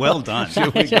that? Well done.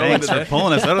 Should we go Thanks into for that?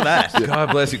 pulling us out of that.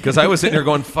 God bless you. Because I was sitting here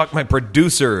going, fuck my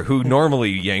producer, who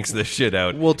normally yanks this shit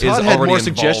out. Well, is Todd had already more involved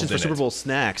suggestions for in Super it. Bowl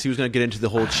snacks. He was going to get into the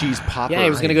whole cheese popper. Yeah, he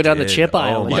was going to go down the Did. chip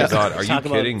aisle. Oh my and God, are you talk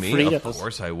about kidding me? Fritos. Of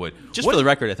course I would. Just for the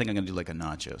record, I think I'm going to do like a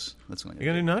nachos. That's what I'm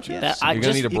You're going gonna do nachos? That- I You're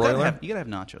gonna just- need a You gotta broiler. have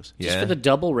nachos. Just for the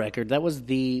double record, that was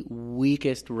the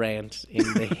weakest rant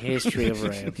in the history of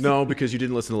rants. No, because you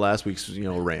didn't listen to last week's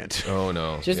rant. Oh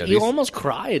no! Just Yeah, you these- almost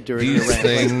cried during These the rant.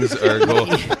 things are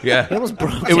going. Yeah, It almost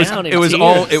broke it was. down in It was tears.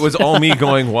 all. It was all me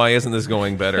going. Why isn't this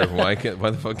going better? Why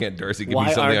the fuck can't Darcy give Why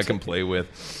me something I aren't- can play with?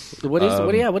 What is?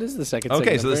 what is the second?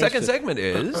 Okay, segment? so the I'm second very segment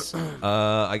is,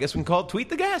 I guess we can call it Tweet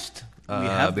the Guest. We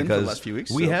have been for the because last few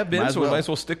weeks, We so have been, might as so we well. might as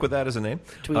well stick with that as a name.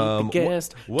 Tweet the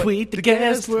guest. what- Tweet the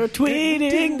guest. We're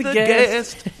tweeting the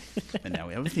guest. And now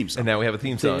we have a theme song. And now we have a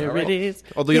theme song. There All right. it is.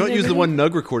 Although you don't use the one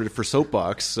Nug recorded for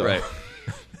Soapbox. So. Right.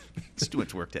 It's too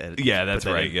much work to edit. Yeah, that's Put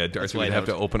that right. in. Yeah, That's Darcy why would I have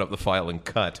to don't- open up the file and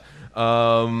cut.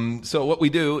 So what we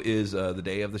do is the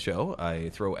day of the show, I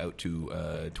throw out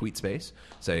to Tweet Space,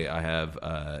 say I have,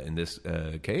 in this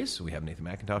case, we have Nathan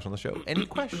McIntosh on the show. Any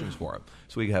questions for him?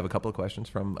 So we have a couple of questions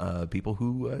from people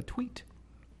who tweet.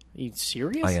 You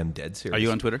serious? I am dead serious. Are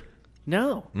you on Twitter?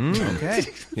 No. Okay.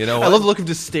 You know I what? love the look of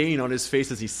disdain on his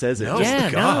face as he says it. Oh,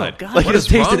 Yeah, God. no, God. Like What he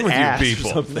just is wrong tasted with you ass people?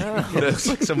 or something. Looks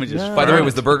like someone just. By the way,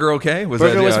 was the burger okay?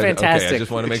 Burger was Okay, fantastic. I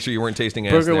just want to make sure you weren't tasting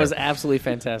ass Burger there. was absolutely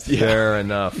fantastic. Fair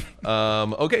enough.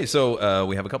 Okay, so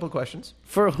we have a couple of questions.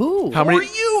 For who? How many-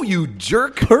 For you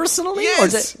jerk. Personally? Or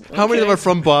is Yes. it- How many of them Okay. are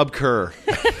from Bob Kerr?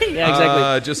 Yeah,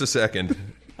 exactly. Just a second.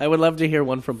 I would love to hear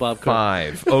one from Bob Kerr.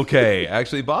 5. Okay.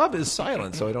 Actually, Bob is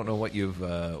silent, so I don't know what you've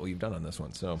done on this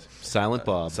one. So Silent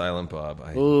Bob. Silent Bob.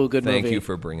 Ooh, good Thank movie. you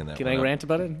for bringing that Can one I up. rant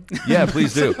about it? Yeah,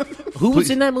 please do. Who was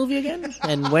in that movie again?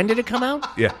 And when did it come out?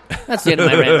 Yeah. That's the end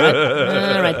of my rant,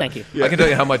 right? All right, thank you. I can tell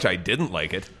you how much I didn't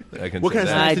like it. I can What say kind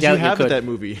of that. I snacks did doubt you you have could. at that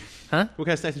movie? Huh? What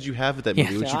kind of snacks did you have at that Yeah,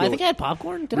 movie? Would you I go- think I had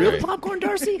popcorn. Did I have popcorn,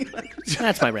 Darcy?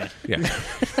 That's my rant. Yeah.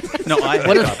 No, I.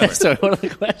 What are, sorry, what are the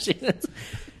questions?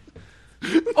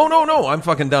 Oh no, I'm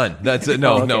fucking done. That's it.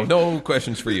 No, Oh, okay. no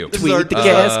questions for you. Tweet the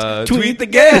guest. Tweet the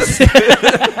guest.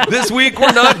 This week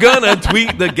we're not gonna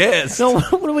tweet the guest. So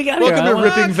what do we got Welcome here? to I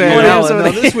Ripping wanna- Van what is Allen. over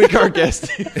Now, there? this week our guest.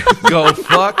 Go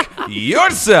fuck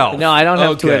yourself. No, I don't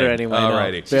have Okay. Twitter anymore. no.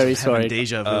 Alrighty. Very Having sorry.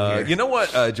 deja vu here. You know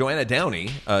what? Joanna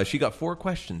Downey, she got 4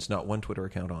 questions, not 1 Twitter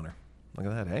account on her. Look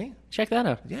at that, eh? Check that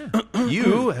out. Yeah.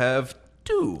 You have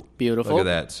 2. Beautiful. Look at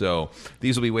that. So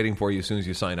these will be waiting for you as soon as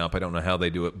you sign up. I don't know how they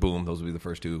do it. Boom. Those will be the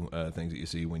first 2 things that you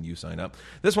see when you sign up.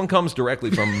 This one comes directly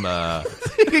from. I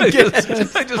just,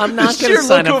 I'm not the going to sheer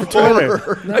sign look up for of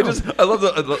Twitter. No. I love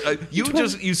the.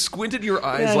 You squinted your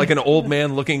eyes Yeah. like an old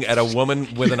man looking at a woman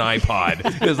with an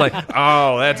iPod. It was like,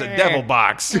 oh, that's a devil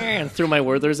box. And threw my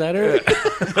Werthers at her.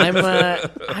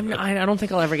 I don't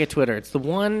think I'll ever get Twitter. It's the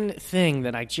one thing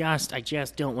that I just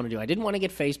don't want to do. I didn't want to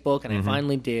get Facebook, and I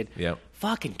finally did. Yep.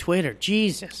 Fucking Twitter,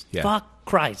 Jesus, Yeah. fuck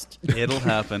Christ. It'll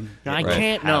happen. I It will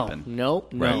can't. happen.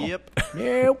 Nope. Right. Yep.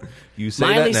 Nope. You say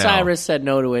Miley that now. Cyrus said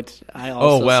no to it. I Oh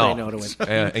also well. say no to it.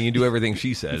 And you do everything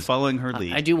she says. Following her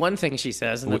lead. I do one thing she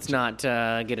says, and that's not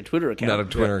get a Twitter account. Not a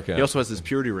Twitter account. He also has his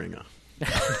purity ring on.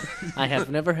 I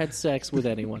have never had sex with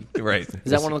anyone. Right.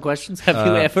 Is that one of the questions? Have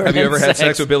you ever? Have you ever had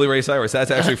sex with Billy Ray Cyrus? That's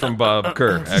actually from Bob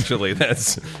Kerr. Actually,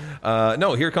 that's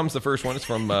no. Here comes the first one. It's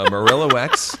from Marilla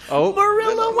Wax. Oh,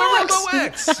 Marilla Wax.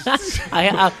 Wax.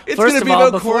 it's First going to of be all,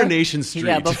 about Coronation Street.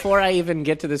 Yeah, before I even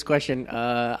get to this question,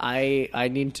 I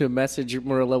need to message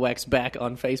Marilla Wax back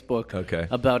on Facebook Okay.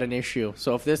 about an issue.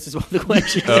 So if this is what the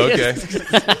question Okay.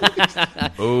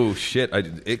 is. Oh shit!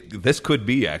 This could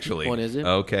be actually. What is it?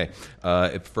 Okay.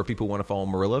 For people who want to follow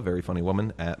Marilla, very funny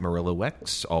woman at Marilla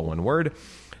Wex, all one word.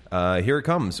 Here it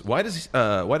comes. Why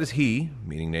does he,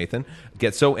 meaning Nathan,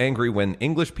 get so angry when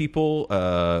English people?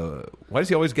 Why does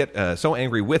he always get so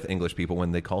angry with English people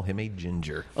when they call him a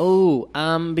ginger?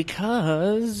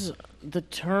 Because the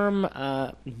term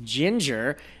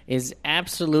ginger is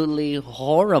absolutely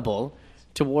horrible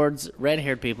towards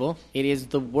red-haired people. It is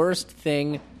the worst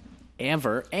thing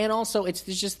ever, and also it's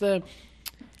just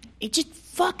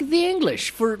fuck the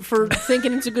English for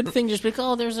thinking it's a good thing just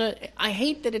because I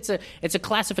hate that it's a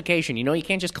classification. You know, you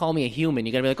can't just call me a human.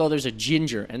 You gotta be like, oh, there's a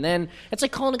ginger, and then it's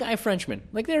like calling a guy a Frenchman.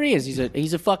 Like there he is.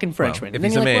 He's a fucking Frenchman. Well, if And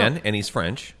then he's a you're like, man well, and he's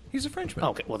French, he's a Frenchman.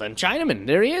 okay, well then Chinaman.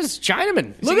 There he is,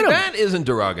 Chinaman. Look See, at him. that isn't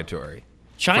derogatory.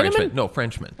 Chinaman? No,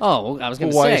 Frenchman. Oh, I was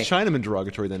going to Why say. is Chinaman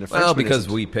derogatory then? If Well, Frenchman because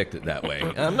isn't? we picked it that way.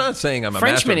 I'm not saying I'm a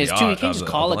Frenchman master is of too. the You can't just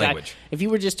call a guy. language. If you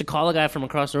were just to call a guy from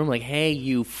across the room, like, "Hey,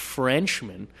 you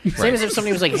Frenchman," same as if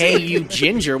somebody was like, "Hey, you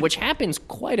ginger," which happens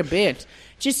quite a bit.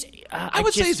 Just, I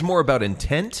would say it's more about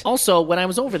intent. Also, when I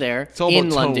was over there all in about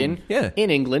tone. London, Yeah. in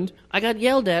England, I got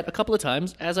yelled at a couple of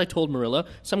times. As I told Marilla,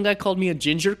 some guy called me a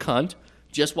ginger cunt.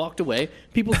 Just walked away.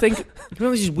 People think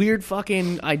these weird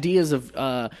fucking ideas of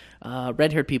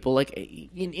red-haired people. Like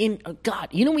God,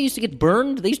 we used to get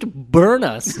burned. They used to burn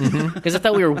us because I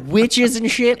thought we were witches and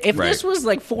shit. If this was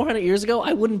like 400 years ago,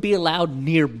 I wouldn't be allowed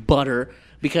near butter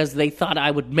because they thought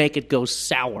I would make it go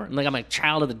sour. And like I'm a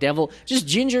child of the devil. Just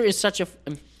ginger is such a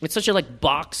like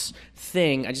box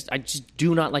thing. I just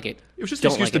do not like it. It was just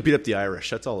Don't an excuse like to it. beat up the Irish.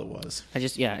 That's all it was. I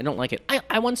don't like it.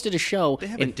 I once did a show. They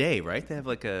have a day, right? They have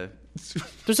like a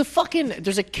There's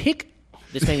a kick.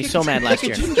 This made me so mad last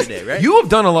year. ginger day, right? You have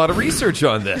done a lot of research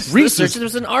on this. Research. There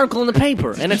was an article in the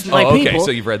paper, and it's my okay, people.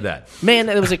 so you've read that. Man,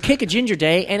 there was a kick a ginger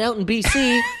day, and out in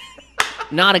BC,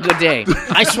 not a good day.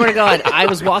 I swear to God, I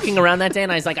was walking around that day,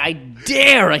 and I was like, I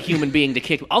dare a human being to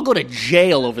kick me. I'll go to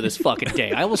jail over this fucking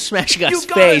day. I will smash a guy's You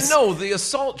gotta face. know the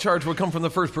assault charge would come from the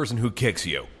first person who kicks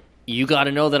you. You got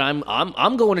to know that I'm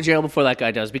going to jail before that guy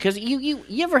does, because you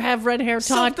ever have red hair,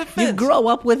 Todd? Self-defense. You grow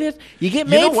up with it. You get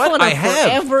You know made what? fun I of have.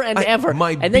 forever and ever.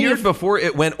 My and then beard before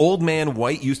it went old man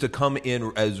white used to come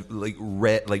in as like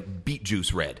red, like beet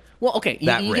juice red. Well, okay,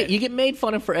 That you red. get made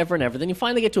fun of forever and ever. Then you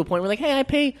finally get to a point where like, hey,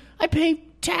 I pay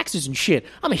taxes and shit.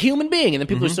 I'm a human being, and then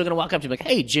people are still going to walk up to me like,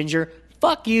 hey, ginger,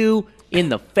 fuck you in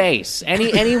the face.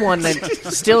 Anyone that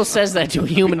still says that to a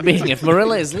human being, if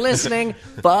Marilla is listening,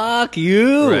 fuck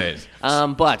you. Right.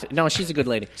 But no, she's a good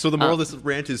lady. So the moral of this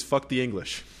rant is fuck the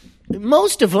English.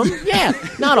 Most of them, yeah.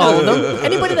 Not all of them.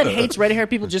 Anybody that hates red-haired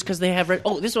people just because they have red...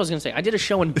 Oh, this is what I was going to say. I did a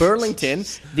show in Burlington,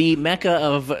 the mecca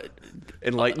of...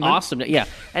 Enlightenment. Awesome, yeah.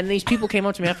 And these people came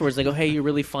up to me afterwards. They go, "Hey, you're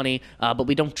really funny, but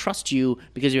we don't trust you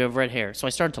because you have red hair." So I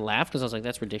started to laugh because I was like,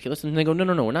 "That's ridiculous." And they go, "No,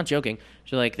 we're not joking."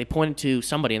 So like, they pointed to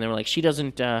somebody and they were like, "She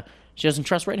doesn't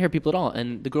trust red-haired people at all."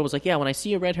 And the girl was like, "Yeah, when I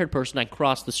see a red-haired person, I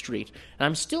cross the street." And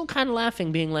I'm still kind of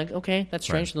laughing, being like, "Okay, that's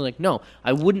strange." Right. And they're like, "No,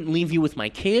 I wouldn't leave you with my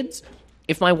kids."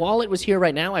 If my wallet was here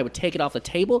right now, I would take it off the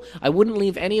table. I wouldn't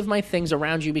leave any of my things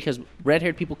around you because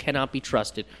red-haired people cannot be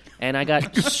trusted. And I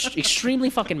got extremely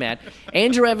fucking mad.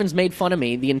 Andrew Evans made fun of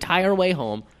me the entire way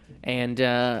home. And,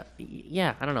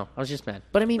 yeah, I don't know. I was just mad.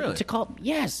 But, I mean, to call...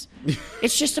 Yes.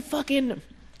 It's just a fucking...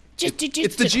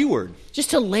 It's the G word.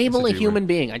 Just to label a human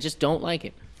being. I just don't like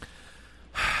it.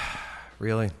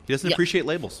 Really? He doesn't appreciate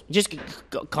labels. Just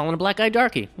calling a black guy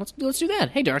darky. Let's do that.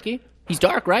 Hey, darky. He's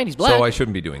dark, right? He's black. So I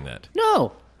shouldn't be doing that.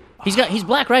 No. He's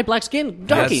black, right? Black skin,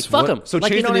 darky. That's Fuck what- him. So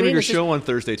Like, change you know the what I name mean? of your It's just- show on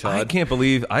Thursday, Todd. I can't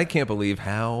believe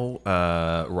how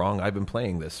wrong I've been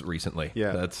playing this recently.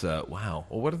 Yeah. That's wow.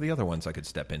 Well, what are the other ones I could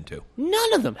step into?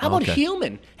 None of them. How about Okay.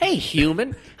 human? Hey,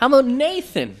 human. How about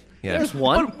Nathan? Yeah. There's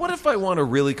one. But what if I want to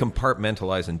really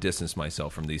compartmentalize and distance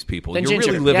myself from these people? Then You're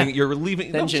ginger, really living. yeah. You're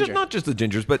leaving. Then No, ginger. not just the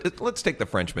gingers, but let's take the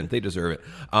Frenchmen. They deserve it.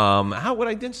 How would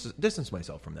I distance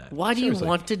myself from that? Why do you Seriously.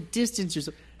 want to distance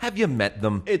yourself? Have you met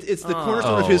them? It's the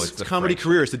cornerstone of Oh, his it's the comedy French.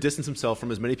 career is to distance himself from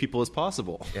as many people as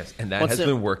possible. Yes, and that What's has the-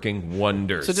 been working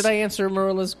wonders. So did I answer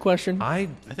Marilla's question? I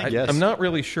think yes. I'm not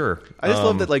really sure. I just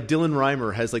love that like Dylan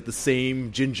Reimer has like the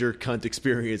same ginger cunt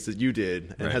experience that you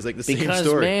did, and Right. has like the same Because,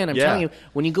 story. man, I'm Yeah. telling you,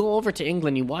 when you go over to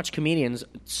England, you watch comedians,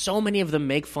 so many of them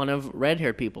make fun of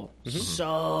red-haired people.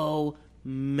 So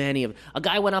many of them. A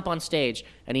guy went up on stage,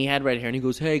 and he had red hair, and he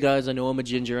goes, "Hey, guys, I know I'm a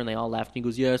ginger," and they all laughed. And he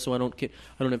goes, "Yeah, so I don't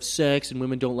have sex, and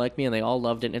women don't like me," and they all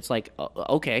loved it. And it's like,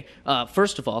 okay,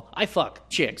 first of all, I fuck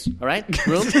chicks, all right?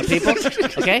 Room, people,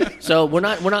 okay? So I'm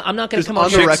not going to Just come on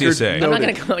on the here. Chicks, you record. say. I'm not noted.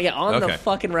 going to come, on Okay. the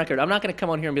fucking record. I'm not going to come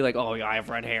on here and be like, "Oh, yeah, I have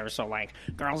red hair, so like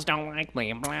girls don't like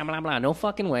me," and blah blah blah. No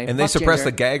fucking way. And they Fuck suppress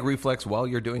ginger. the gag reflex while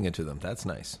you're doing it to them. That's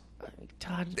nice.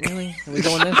 Todd, really? Are we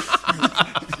doing this?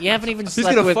 You haven't even He's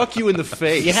slept gonna with. fuck you in the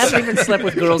face. You haven't even slept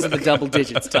with girls in the double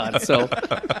digits, Todd. So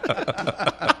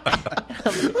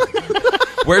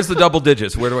Where's the double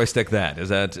digits? Where do I stick that? Is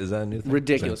that a new thing?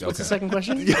 ridiculous. What's the second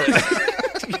question?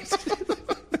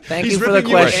 Thank He's you for the ripping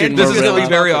you question. and This is going to be Marilla.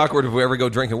 very awkward if we ever go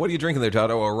drinking. What are you drinking there,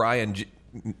 Todd? Oh, Orion.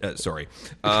 Sorry.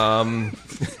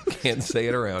 Can't say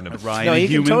it around him. Ryan, No, a you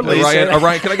can human, totally please. say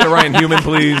Orion, can I get Orion Human,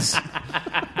 please?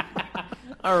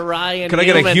 Orion. Can I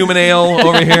get a human ale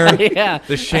over here? Yeah.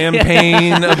 The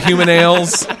champagne of human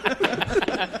ales.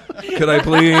 Could I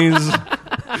please?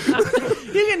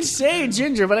 You can say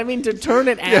ginger, but I mean to turn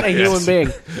it at a human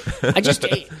being. I just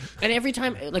and every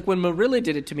time, like when Marilla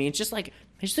did it to me, it's just like,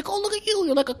 "Oh, look at you!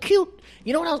 You're like a cute."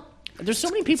 You know what else? There's so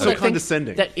many people So that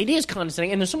condescending. think that it is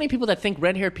condescending, and there's so many people that think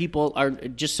red-haired people are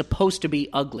just supposed to be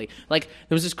ugly. Like,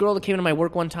 there was this girl that came into my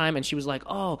work one time, and she was like,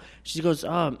 "Oh," she goes,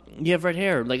 "You have red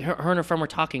hair." Like, her and her friend were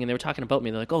talking, and they were talking about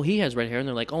me. They're like, "Oh, he has red hair," and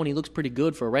they're like, "Oh, and he looks pretty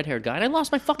good for a red-haired guy." And I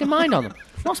lost my fucking mind on them.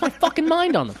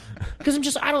 Because I'm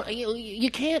just, I don't, you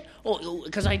can't,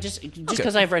 because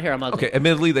because I have red hair, I'm ugly. Okay,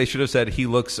 admittedly, they should have said he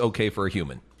looks okay for a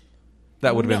human.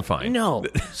 That would have been fine. No,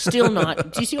 still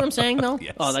not. Do you see what I'm saying, though?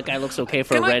 Yes. Oh, that guy looks okay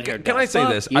for a red-haired guy. Can I say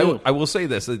Fuck this? you. I will say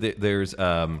this. There's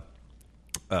I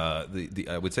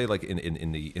would say like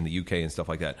in the UK and stuff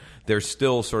like that. There's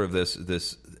still sort of this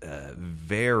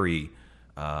very.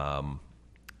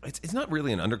 It's not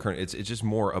really an undercurrent. It's just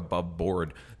more above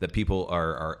board that people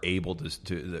are able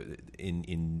to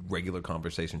in regular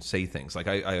conversation say things. Like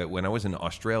I when I was in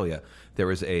Australia, there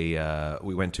was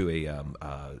we went to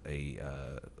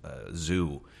a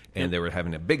zoo. And they were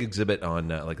having a big exhibit on,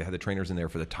 like they had the trainers in there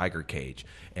for the tiger cage,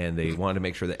 and they wanted to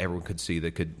make sure that everyone could see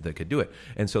that could do it.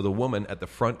 And so the woman at the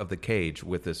front of the cage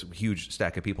with this huge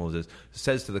stack of people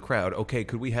says to the crowd, "Okay,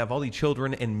 could we have all the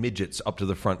children and midgets up to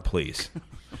the front, please?"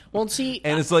 Well, see,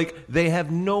 And it's like they have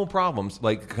no problems,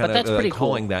 like kind that's of pretty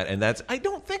calling cool. that, and that's. I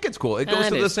don't think it's cool. It goes it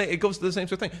to the is. same. It goes to the same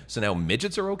sort of thing. So now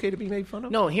midgets are okay to be made fun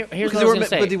of. no, here's Because what they I was weren't, going to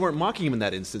say. but they weren't mocking him in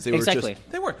that instance. They Exactly. were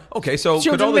just They weren't. Okay, so could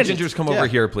Children all the midgets. gingers come over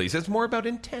here, please? It's more about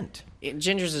intent.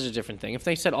 Gingers is a different thing. If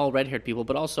they said all red-haired people,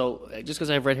 but also just because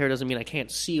I have red hair doesn't mean I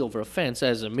can't see over a fence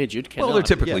as a midget cannot. Well, they're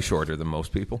typically shorter than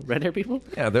most people. red-haired people.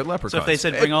 Yeah, they're leprechauns. So if they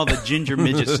said bring all the ginger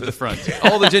midgets to the front,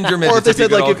 all the ginger Or midgets, if they if you said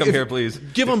could like, all if, come if- here, please.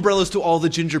 give umbrellas to all the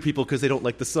ginger people because they don't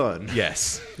like the sun.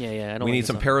 Yes. Yeah, I don't. We like need the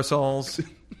some sun. parasols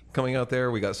coming out there.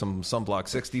 We got some sunblock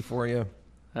 60 for you.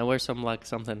 I wear some like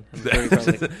something. I'm very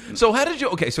friendly. So how did you?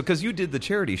 Okay, so because you did the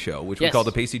charity show, which we Yes. called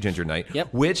the Pasty Ginger Night,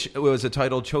 Yep. which was a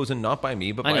title chosen not by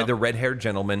me, but I by know. the red-haired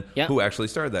gentleman Yeah. who actually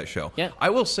started that show. Yeah. I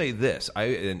will say this,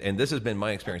 and this has been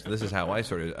my experience. This is how I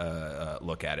sort of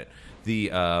look at it.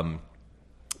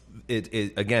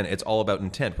 Again, it's all about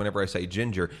intent. Whenever I say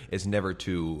ginger, it's never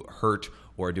to hurt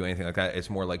or do anything like that. It's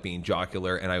more like being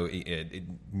jocular,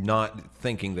 and not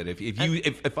thinking that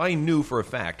if I knew for a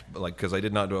fact, like because I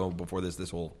did not know before this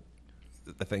whole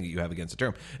the thing that you have against the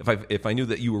term. If I knew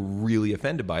that you were really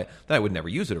offended by it, then I would never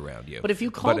use it around you. But if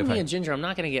you called me a ginger, I'm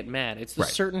not going to get mad. It's the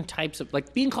Right. certain types of,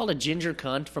 like, being called a ginger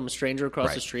cunt from a stranger across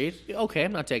Right. the street. Okay,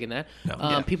 I'm not taking that. No.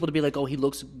 Yeah. People to be like, oh, he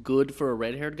looks good for a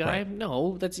red-haired guy. Right.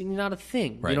 No, that's not a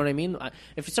thing. Right. You know what I mean?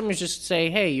 If someone just say,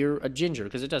 hey, you're a ginger,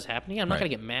 because it does happen. Yeah, I'm not Right.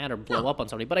 going to get mad or blow up on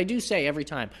somebody. But I do say every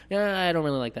time, yeah, I don't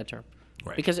really like that term.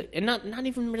 Right. Because and not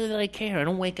even really that I care. I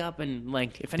don't wake up and,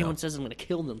 like, if anyone says I'm going to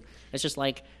kill them, it's just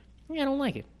like, yeah, I don't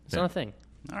like it. It's not a thing.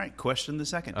 all right. Question the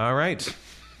second. All right.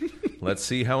 Let's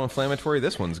see how inflammatory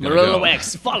this one's going to Marilla go.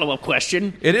 X, follow-up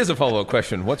question. It is a follow-up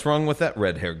question. What's wrong with that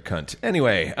red-haired cunt?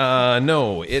 Anyway,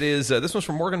 no, it is. This one's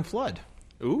from Morgan Flood.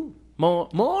 Ooh.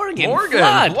 Morgan Morgan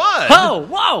Flood. Flood. Oh,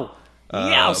 whoa.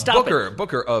 Yeah, stop it.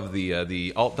 Booker of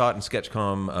the Alt Dot and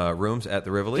Sketchcom rooms at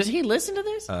the Rivoli. Does he listen to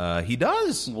this? He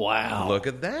does. Wow. Look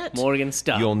at that. Morgan,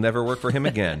 stop. You'll never work for him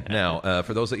again. Now,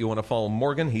 for those that you want to follow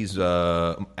Morgan, he's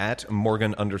at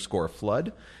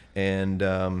Morgan_Flood.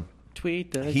 And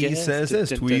Tweet the he guest. says this,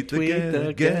 tweet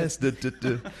the guest.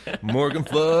 Morgan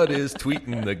Flood is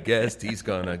tweeting the guest. He's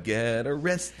going to get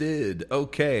arrested.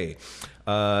 Okay.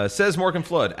 Says Morgan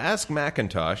Flood, ask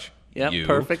Macintosh. Yep, you.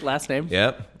 perfect last name.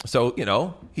 Yep. So,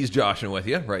 he's joshing with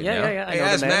you right Yeah, now. yeah, yeah. I Hey, know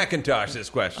the ask man. Macintosh this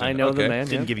question. I know the Okay. man.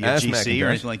 Didn't yeah. give you a Ask GC Macintosh. or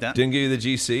anything like that. Didn't give you the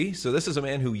GC. So this is a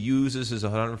man who uses his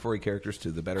 140 characters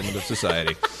to the betterment of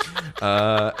society.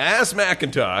 Ask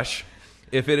Macintosh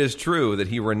if it is true that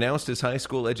he renounced his high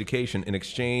school education in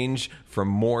exchange for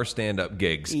more stand-up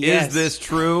gigs. Yes. Is this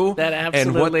true? That And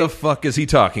what absolutely- the fuck is he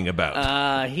talking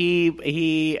about?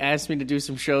 He asked me to do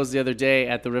some shows the other day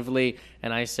at the Rivoli,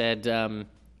 and I said,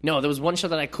 no, there was one show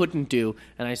that I couldn't do,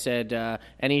 and I said,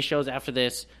 any shows after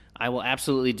this, I will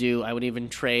absolutely do. I would even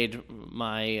trade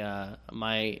my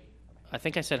I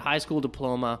think I said high school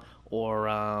diploma or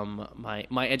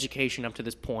my education up to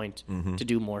this point to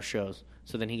do more shows.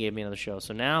 So then he gave me another show.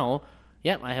 So now,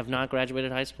 yeah, I have not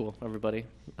graduated high school, everybody.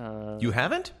 You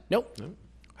haven't? Nope.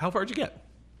 How far did you get?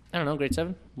 I don't know, grade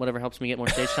 7. Whatever helps me get more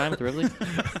stage time at the Rivoli.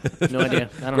 No idea.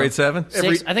 I don't know. Grade 7?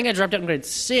 6. I think I dropped out in grade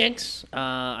 6.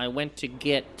 I went to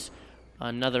get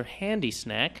another handy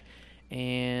snack,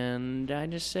 and I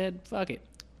just said, fuck it.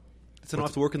 It's an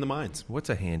off to work in the mines. What's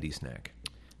a handy snack?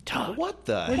 Todd, What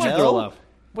the where'd hell? you grow up?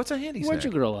 What's a handy Where'd snack?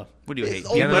 you grow up? What do you hate?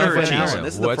 Oh, Peanut better butter or for an cheese? hour.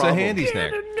 This is the What's a problem. handy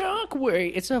snack?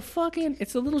 Fuckway.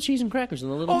 It's a little cheese and crackers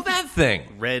and a little. Oh, that thing.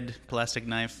 Red plastic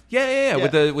knife. Yeah.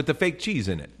 With the fake cheese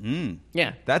in it.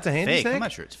 Yeah. That's a handy Fake. snack? I'm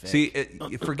not sure it's fake.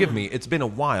 See, forgive me. It's been a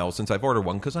while since I've ordered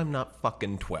one because I'm not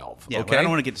fucking 12. Yeah, okay? but I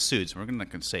don't want to get sued, so we're not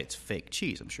going to say it's fake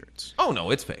cheese. I'm sure it's. Oh,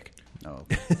 no, it's fake. No.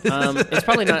 It's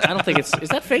probably not. I don't think it's. Is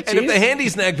that fake cheese? And if the handy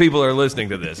snack people are listening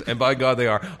to this, and by God they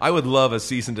are, I would love a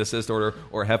cease and desist order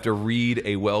or have to read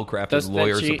a well-crafted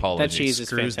lawyer's apology. That cheese is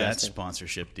Screws that fantastic.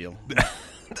 sponsorship deal.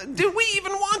 Do we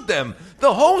even want them?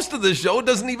 The host of the show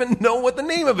doesn't even know what the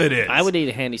name of it is. I would eat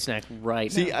a handy snack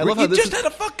right now. I love how You this just is, had a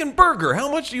fucking burger.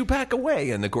 How much do you pack away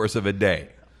in the course of a day?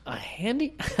 A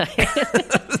handy?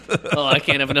 Oh, I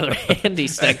can't have another handy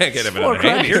snack. I can't have Four another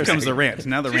handy crackers. Here comes the rant.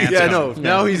 Now the rant's yeah, coming.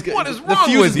 no. Now he's What is the wrong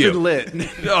fuse with has you? been lit.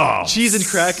 Oh, Cheese and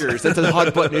crackers. That's a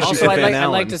hot button issue Also, for I'd Van like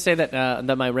Allen. to say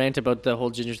that my rant about the whole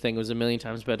ginger thing was a million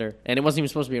times better, and it wasn't even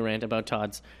supposed to be a rant about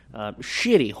Todd's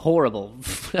shitty, horrible.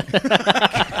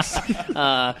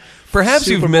 perhaps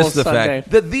Super you've Bowl missed the Sunday.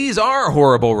 fact that these are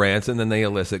horrible rants, and then they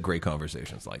elicit great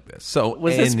conversations like this. So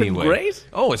Was this been anyway, great?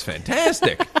 Oh, it's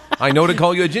fantastic. I know to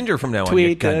call you a ginger from now on.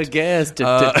 you Tweet the cunt. guest.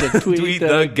 Tweet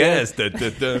the guest.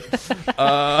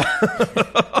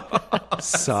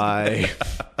 Sigh.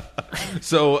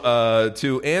 So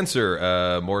to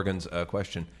answer Morgan's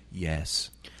question, yes.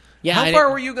 Yeah, How I far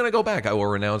didn't- were you going to go back? I will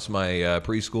renounce my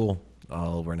preschool.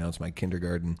 I'll renounce my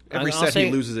kindergarten. Every I'll set say-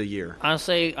 he loses a year. I'll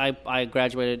say I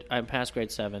graduated. I passed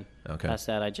grade 7. Okay. Past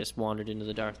that, I just wandered into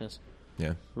the darkness.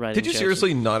 Yeah. Right, Did you in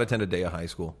seriously not attend a day of high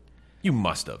school? You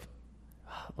must have.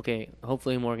 Okay,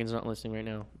 hopefully Morgan's not listening right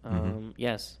now.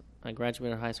 Yes, I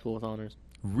graduated high school with honors.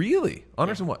 Really?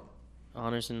 Honors in what?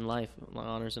 Honors in life,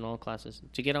 honors in all classes.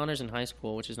 To get honors in high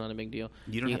school, which is not a big deal.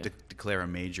 You don't have to declare a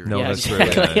major. No, Yeah, that's true.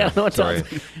 exactly. Yeah, no, sorry.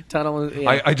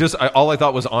 yeah. All I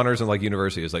thought was honors in like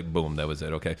university. It's like boom, that was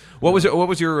it. Okay. What was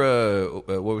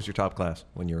your top class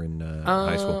when you were in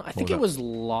high school? I think it was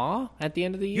law at the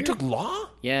end of the year. You took law?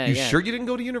 Yeah, You yeah. sure you didn't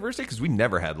go to university? Because we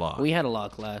never had law. We had a law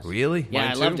class. Really? Yeah,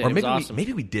 Mine I too? loved it. Or It was maybe awesome.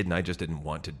 maybe we did, and I just didn't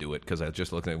want to do it because I was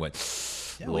just looking at it and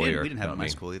went, Yeah, lawyer. we didn't have it not in high me.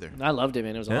 school either. I loved it,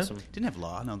 man. It was awesome. Didn't have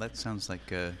law. No, that sounds like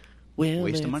Will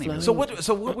waste it of money. flow? Really.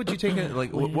 So what would you take?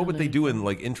 Like what would they do in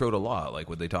like intro to law? Like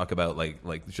would they talk about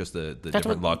like just the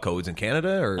different law codes in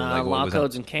Canada or like what law was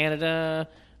codes that? in Canada.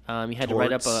 You had to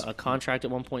write up Torts. a contract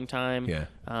at one point in time. Yeah.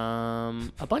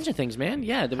 A bunch of things, man.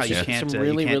 Yeah, there How was you just can't, some you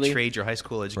really, can't really. trade your high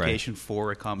school education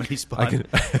for a comedy spot. It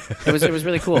was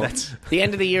really cool. The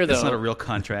end of the year, though. That's not a real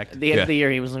contract. The end Yeah. of the year,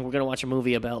 he was like, "We're going to watch a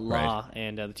movie about law," Right.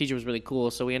 and the teacher was really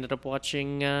cool. So we ended up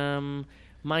watching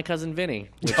My Cousin Vinny,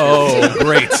 Oh,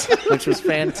 great! which was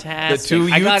fantastic. The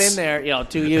two I got Utes? in there,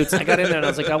 2 Utes. I got in there and I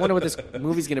was like, I wonder what this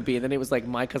movie's going to be. And then it was like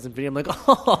My Cousin Vinny. I'm like,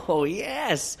 oh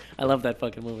yes, I love that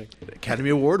fucking movie.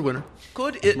 Academy Award winner.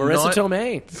 Could it Marissa not?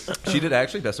 Tomei. She did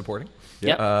actually best supporting.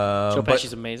 Yep. Joe but-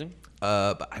 Pesci's amazing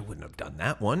But I wouldn't have done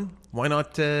that one. Why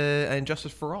not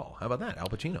Injustice for All? How about that? Al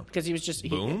Pacino. because he was just.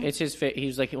 Boom. It's his. He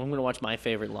was like, I'm going to watch my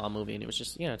favorite law movie, and it was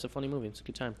just, it's a funny movie. It's a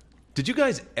good time. Did you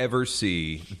guys ever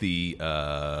see the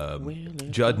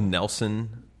Judd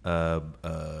Nelson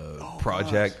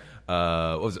project?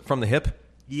 What was it? From the Hip?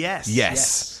 Yes.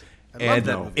 Yes. love And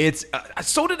that movie. it's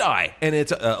so did I. And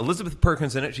it's Elizabeth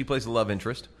Perkins in it. She plays the love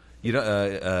interest. You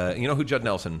know who Judd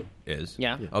Nelson is?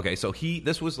 Yeah. Okay, so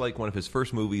this was like one of his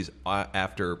first movies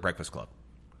after Breakfast Club.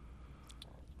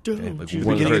 Okay, like one of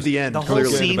Beginning his- of the end. The whole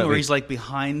clearly. scene about where me. he's like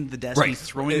behind the desk, Right, he's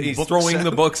throwing he's books throwing out.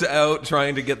 the books out,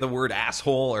 trying to get the word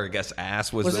asshole, or I guess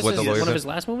ass was Was this what the lawyer one of said. his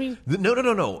last movies?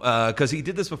 No, because he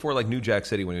did this before, like New Jack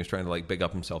City, when he was trying to like big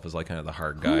up himself as like kind of the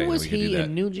hard guy. Who and was we could do he that.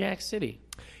 in New Jack City?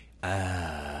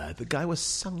 The guy with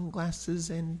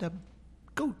sunglasses and a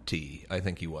goatee. I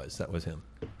think he was. That was him.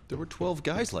 There were 12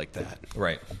 guys like that.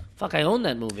 Right. Fuck, I own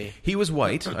that movie. He was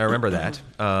white. I remember that.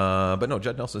 But no,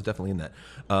 Judd Nelson's definitely in that.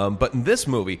 But in this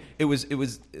movie, it was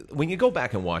when you go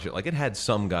back and watch it, like it had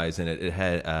some guys in it. It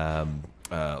had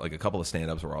like a couple of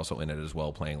stand-ups were also in it as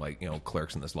well, playing like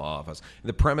clerks in this law office.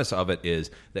 The premise of it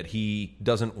is that he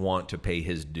doesn't want to pay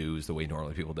his dues the way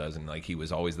normally people does, and like he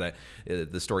was always that.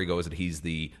 The story goes that he's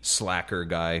the slacker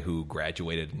guy who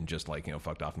graduated and just like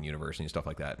fucked off in university and stuff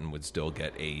like that, and would still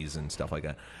get A's and stuff like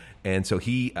that. And so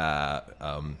he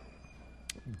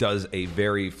does a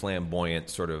very flamboyant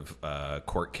sort of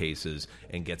court cases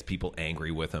and gets people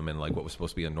angry with him, and like what was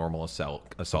supposed to be a normal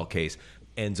assault case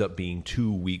ends up being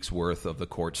 2 weeks worth of the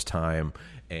court's time,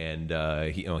 and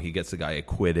he gets the guy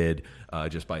acquitted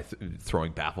just by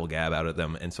throwing baffle gab out at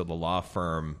them. And so the law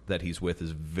firm that he's with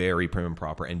is very prim and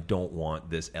proper and don't want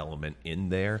this element in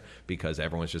there because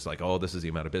everyone's just like, oh, this is the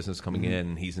amount of business coming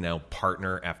in. He's now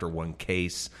partner after one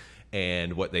case,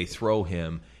 and what they throw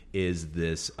him is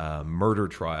this murder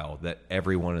trial that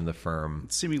everyone in the firm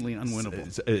Seemingly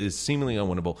unwinnable. is seemingly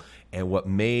unwinnable. And what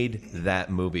made that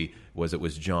movie was it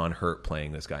was John Hurt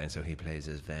playing this guy, and so he plays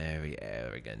this very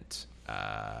arrogant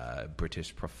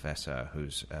British professor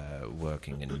who's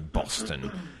working in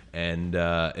Boston, and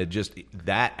it just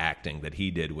that acting that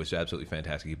he did was absolutely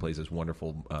fantastic. He plays this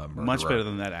wonderful murderer. Much better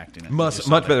than that acting. Much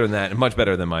better than that, and much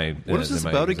better than my. What is this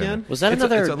than my about example. again? Was that It's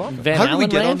another a long one. Van How did we Allen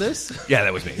get on rant? this? Yeah,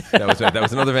 that was me. That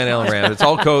was another Van Allen rant. It's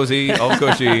all cozy, all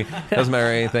cushy. Doesn't matter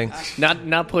anything.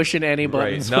 Not pushing any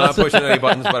buttons. Not pushing any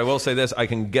buttons, but I will say this: I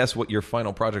can guess what your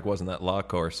final project was in that law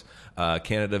course,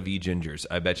 Canada v. Gingers.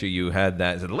 I bet you had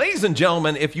that. It said, "Ladies and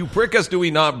gentlemen, if you prick us, do we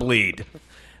not bleed?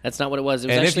 That's not what it was. It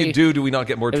was And actually, if you do we not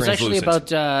get more it was translucent?"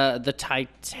 actually about the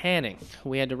Titanic.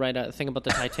 We had to write a thing about the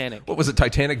Titanic. What was it?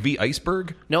 Titanic v.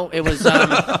 Iceberg? No, it was.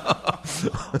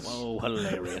 Whoa,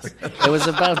 hilarious! It was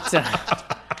about.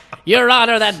 Your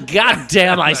Honor, that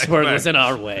goddamn iceberg was in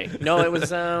our way. No, it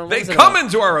was. What They was it come about?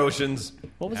 into our oceans.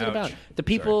 What was it Ouch. about? The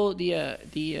people, the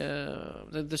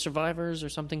survivors or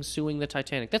something suing the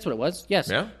Titanic. That's what it was. Yes,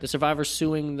 Yeah? the survivors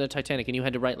suing the Titanic, and you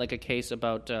had to write like a case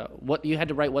about what you had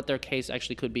to write what their case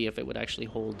actually could be if it would actually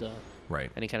hold Right.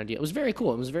 any kind of deal. It was very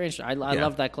cool. It was very interesting. I Yeah.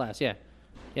 loved that class. Yeah.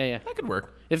 That could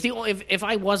work. If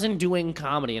I wasn't doing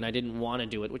comedy and I didn't want to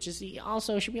do it, which is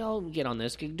also should we all get on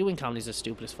this? Doing comedy is the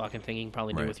stupidest fucking thing you can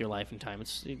probably do Right. with your life and time.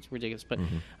 It's ridiculous. But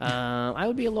I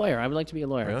would be a lawyer. I would like to be a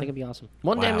lawyer. I think it'd be awesome.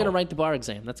 One day I'm Wow. going to write the bar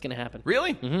exam. That's going to happen.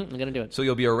 Really? I'm going to do it. So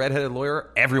you'll be a redheaded lawyer.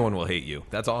 Everyone will hate you.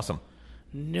 That's awesome.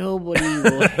 Nobody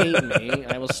will hate me.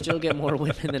 I will still get more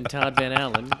women than Todd Van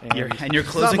Allen. And Your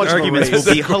closing much of a arguments race.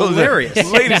 will be hilarious.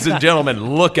 Ladies and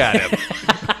gentlemen, look at him.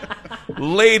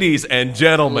 Ladies and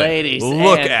gentlemen, Ladies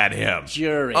look and at him.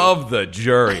 jury. Of the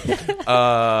jury.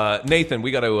 Nathan, we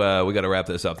got to wrap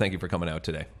this up. Thank you for coming out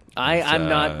today. I'm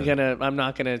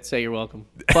not gonna say you're welcome.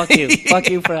 Fuck you. Fuck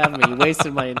you for having me. You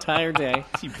wasted my entire day.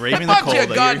 You braving the Fuck cold. you, though.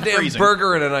 You're goddamn freezing.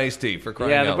 burger and an iced tea for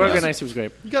crying Yeah, the out burger loud. nice was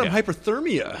great. You got him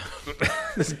hyperthermia.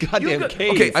 This goddamn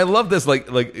cave. Okay, I love this. Like,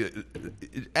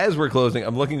 as we're closing,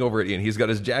 I'm looking over at Ian. He's got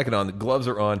his jacket on, the gloves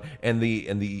are on, and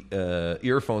the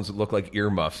earphones look like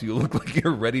earmuffs. You look like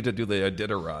you're ready to do the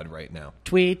Iditarod right now.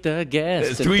 Tweet the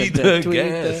guest. Tweet the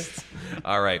guest.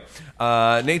 All right,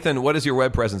 Nathan. What is your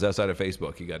web presence outside of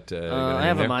Facebook? You got? I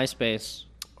have a MySpace.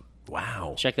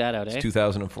 Wow. Check that out, eh? It's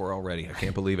 2004 already. I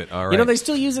can't believe it. All right. You know, they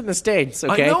still use it in the States,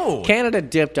 okay? know. Canada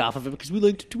dipped off of it because we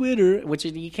liked Twitter, which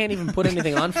you can't even put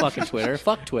anything on fucking Twitter.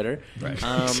 Fuck Twitter. Right.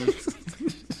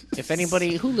 If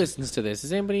anybody who listens to this,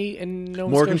 is anybody in Nova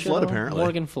Morgan Scotia Flood, at all? apparently.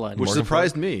 Morgan Flood. Which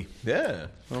surprised me. Yeah.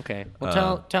 Okay.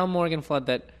 Well, tell Morgan Flood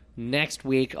that next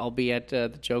week I'll be at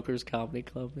the Joker's Comedy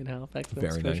Club in Halifax, Nova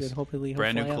Very Scotia, nice. and hopefully he'll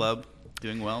Brand new fly out. club,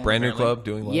 doing well. Brand new apparently. club,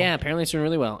 doing well. Yeah, apparently it's doing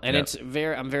really well, and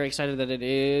Yeah. I'm very excited that it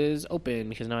is open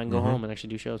because now I can go home and actually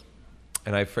do shows.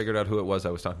 And I figured out who it was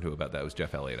I was talking to about that. It was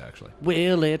Jeff Elliott, actually.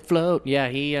 Will it float? Yeah,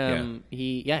 he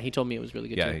told me it was really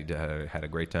good. Yeah, too. he had a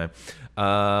great time.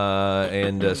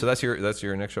 So that's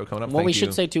your next show coming up. What Thank we you.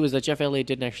 should say too is that Jeff Elliott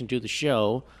didn't actually do the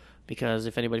show because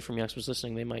if anybody from Yucks was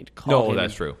listening, they might call No, him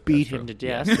that's and true. beat That's him true. to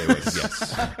death. Yes, they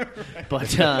would. Yes.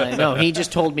 But no, he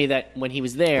just told me that when he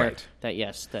was there, Right. that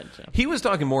He was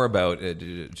talking more about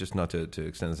just not to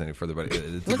extend this any further, but the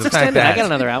Let's fact extend it. that I got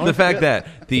another hour. The fact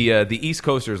that the East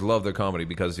Coasters love their comedy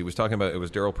because he was talking about it was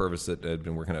Daryl Purvis that had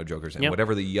been working out Jokers and Yep.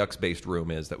 whatever the Yucks based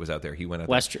room is that was out there, he went out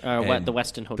the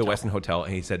Weston Hotel. the Weston Hotel,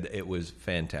 and he said it was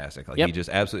fantastic. Like Yep. he just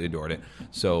absolutely adored it.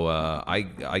 So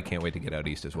I can't wait to get out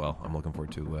east as well. I'm looking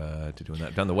forward to doing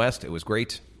that. Down the West, it was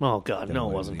great. Oh God, no,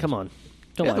 it wasn't. Come on.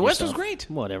 Don't Yeah, lie the to West was yourself. great.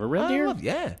 Whatever. Red Deer.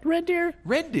 Yeah, Red Deer.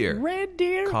 Red Deer, Red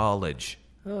Deer. college,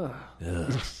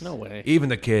 No way. even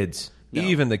the kids.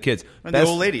 Even the kids. And the Best-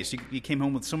 old ladies. You came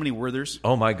home with so many Werthers.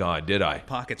 Oh my God! Did I?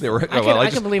 Pockets They were, full. well, I I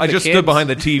can just, believe I the just kids. stood behind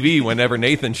the TV whenever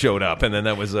Nathan showed up, and then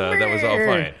that was all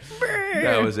fine.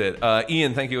 That was it.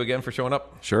 Ian, thank you again for showing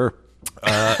up. Sure.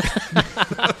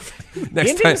 Next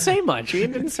Ian didn't say much.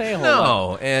 Ian didn't say a whole lot.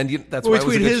 no, and that's why it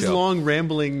was a Between good his show. long,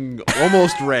 rambling,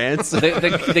 almost rants.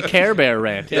 The Care Bear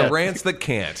rant. Yeah. The rants that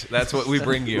can't. That's what we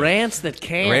bring you. Rants that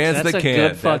can't. Rants That's that a can't. good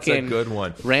That's a fucking good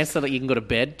one. Rants that you can go to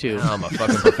bed to. I'm a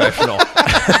fucking professional.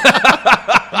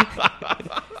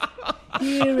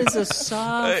 Here is a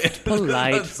soft,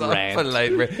 polite Soft, rant.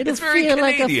 polite rant. It'll It's very feel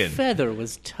like a Canadian. feather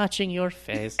was touching your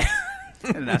face.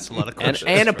 And that's a lot of and questions.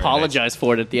 and apologize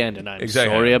for it at the end. And I'm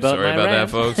Exactly. sorry about Sorry my about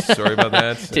rant. that, folks. Sorry about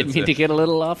that. Didn't It's mean to get a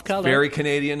little off color. very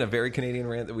Canadian, a very Canadian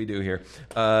rant that we do here.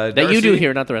 that you do Darcy-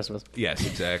 here, not the rest of us. Yes,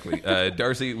 exactly.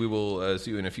 Darcy, we will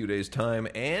see you in a few days' time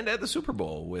and at the Super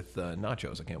Bowl with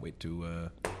nachos. I can't wait to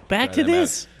Back to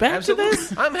this. Back to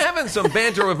this. I'm having some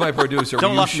banter with my producer. Don't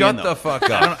Will you lock me shut in, though. the fuck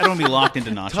up. I don't want to be locked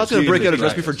into nachos. Todd's going to break out a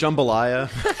recipe for jambalaya.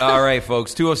 All right,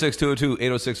 folks.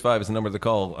 206-202-8065 is the number to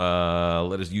call.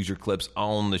 Let us use your clips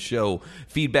on the show.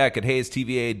 Feedback at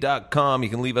HeyIsTVA.com. You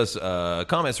can leave us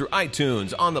comments through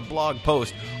iTunes, on the blog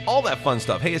post, all that fun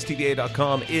stuff.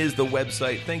 HeyIsTVA.com is the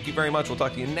website. Thank you very much. We'll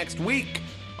talk to you next week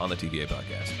on the TVA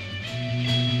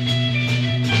Podcast.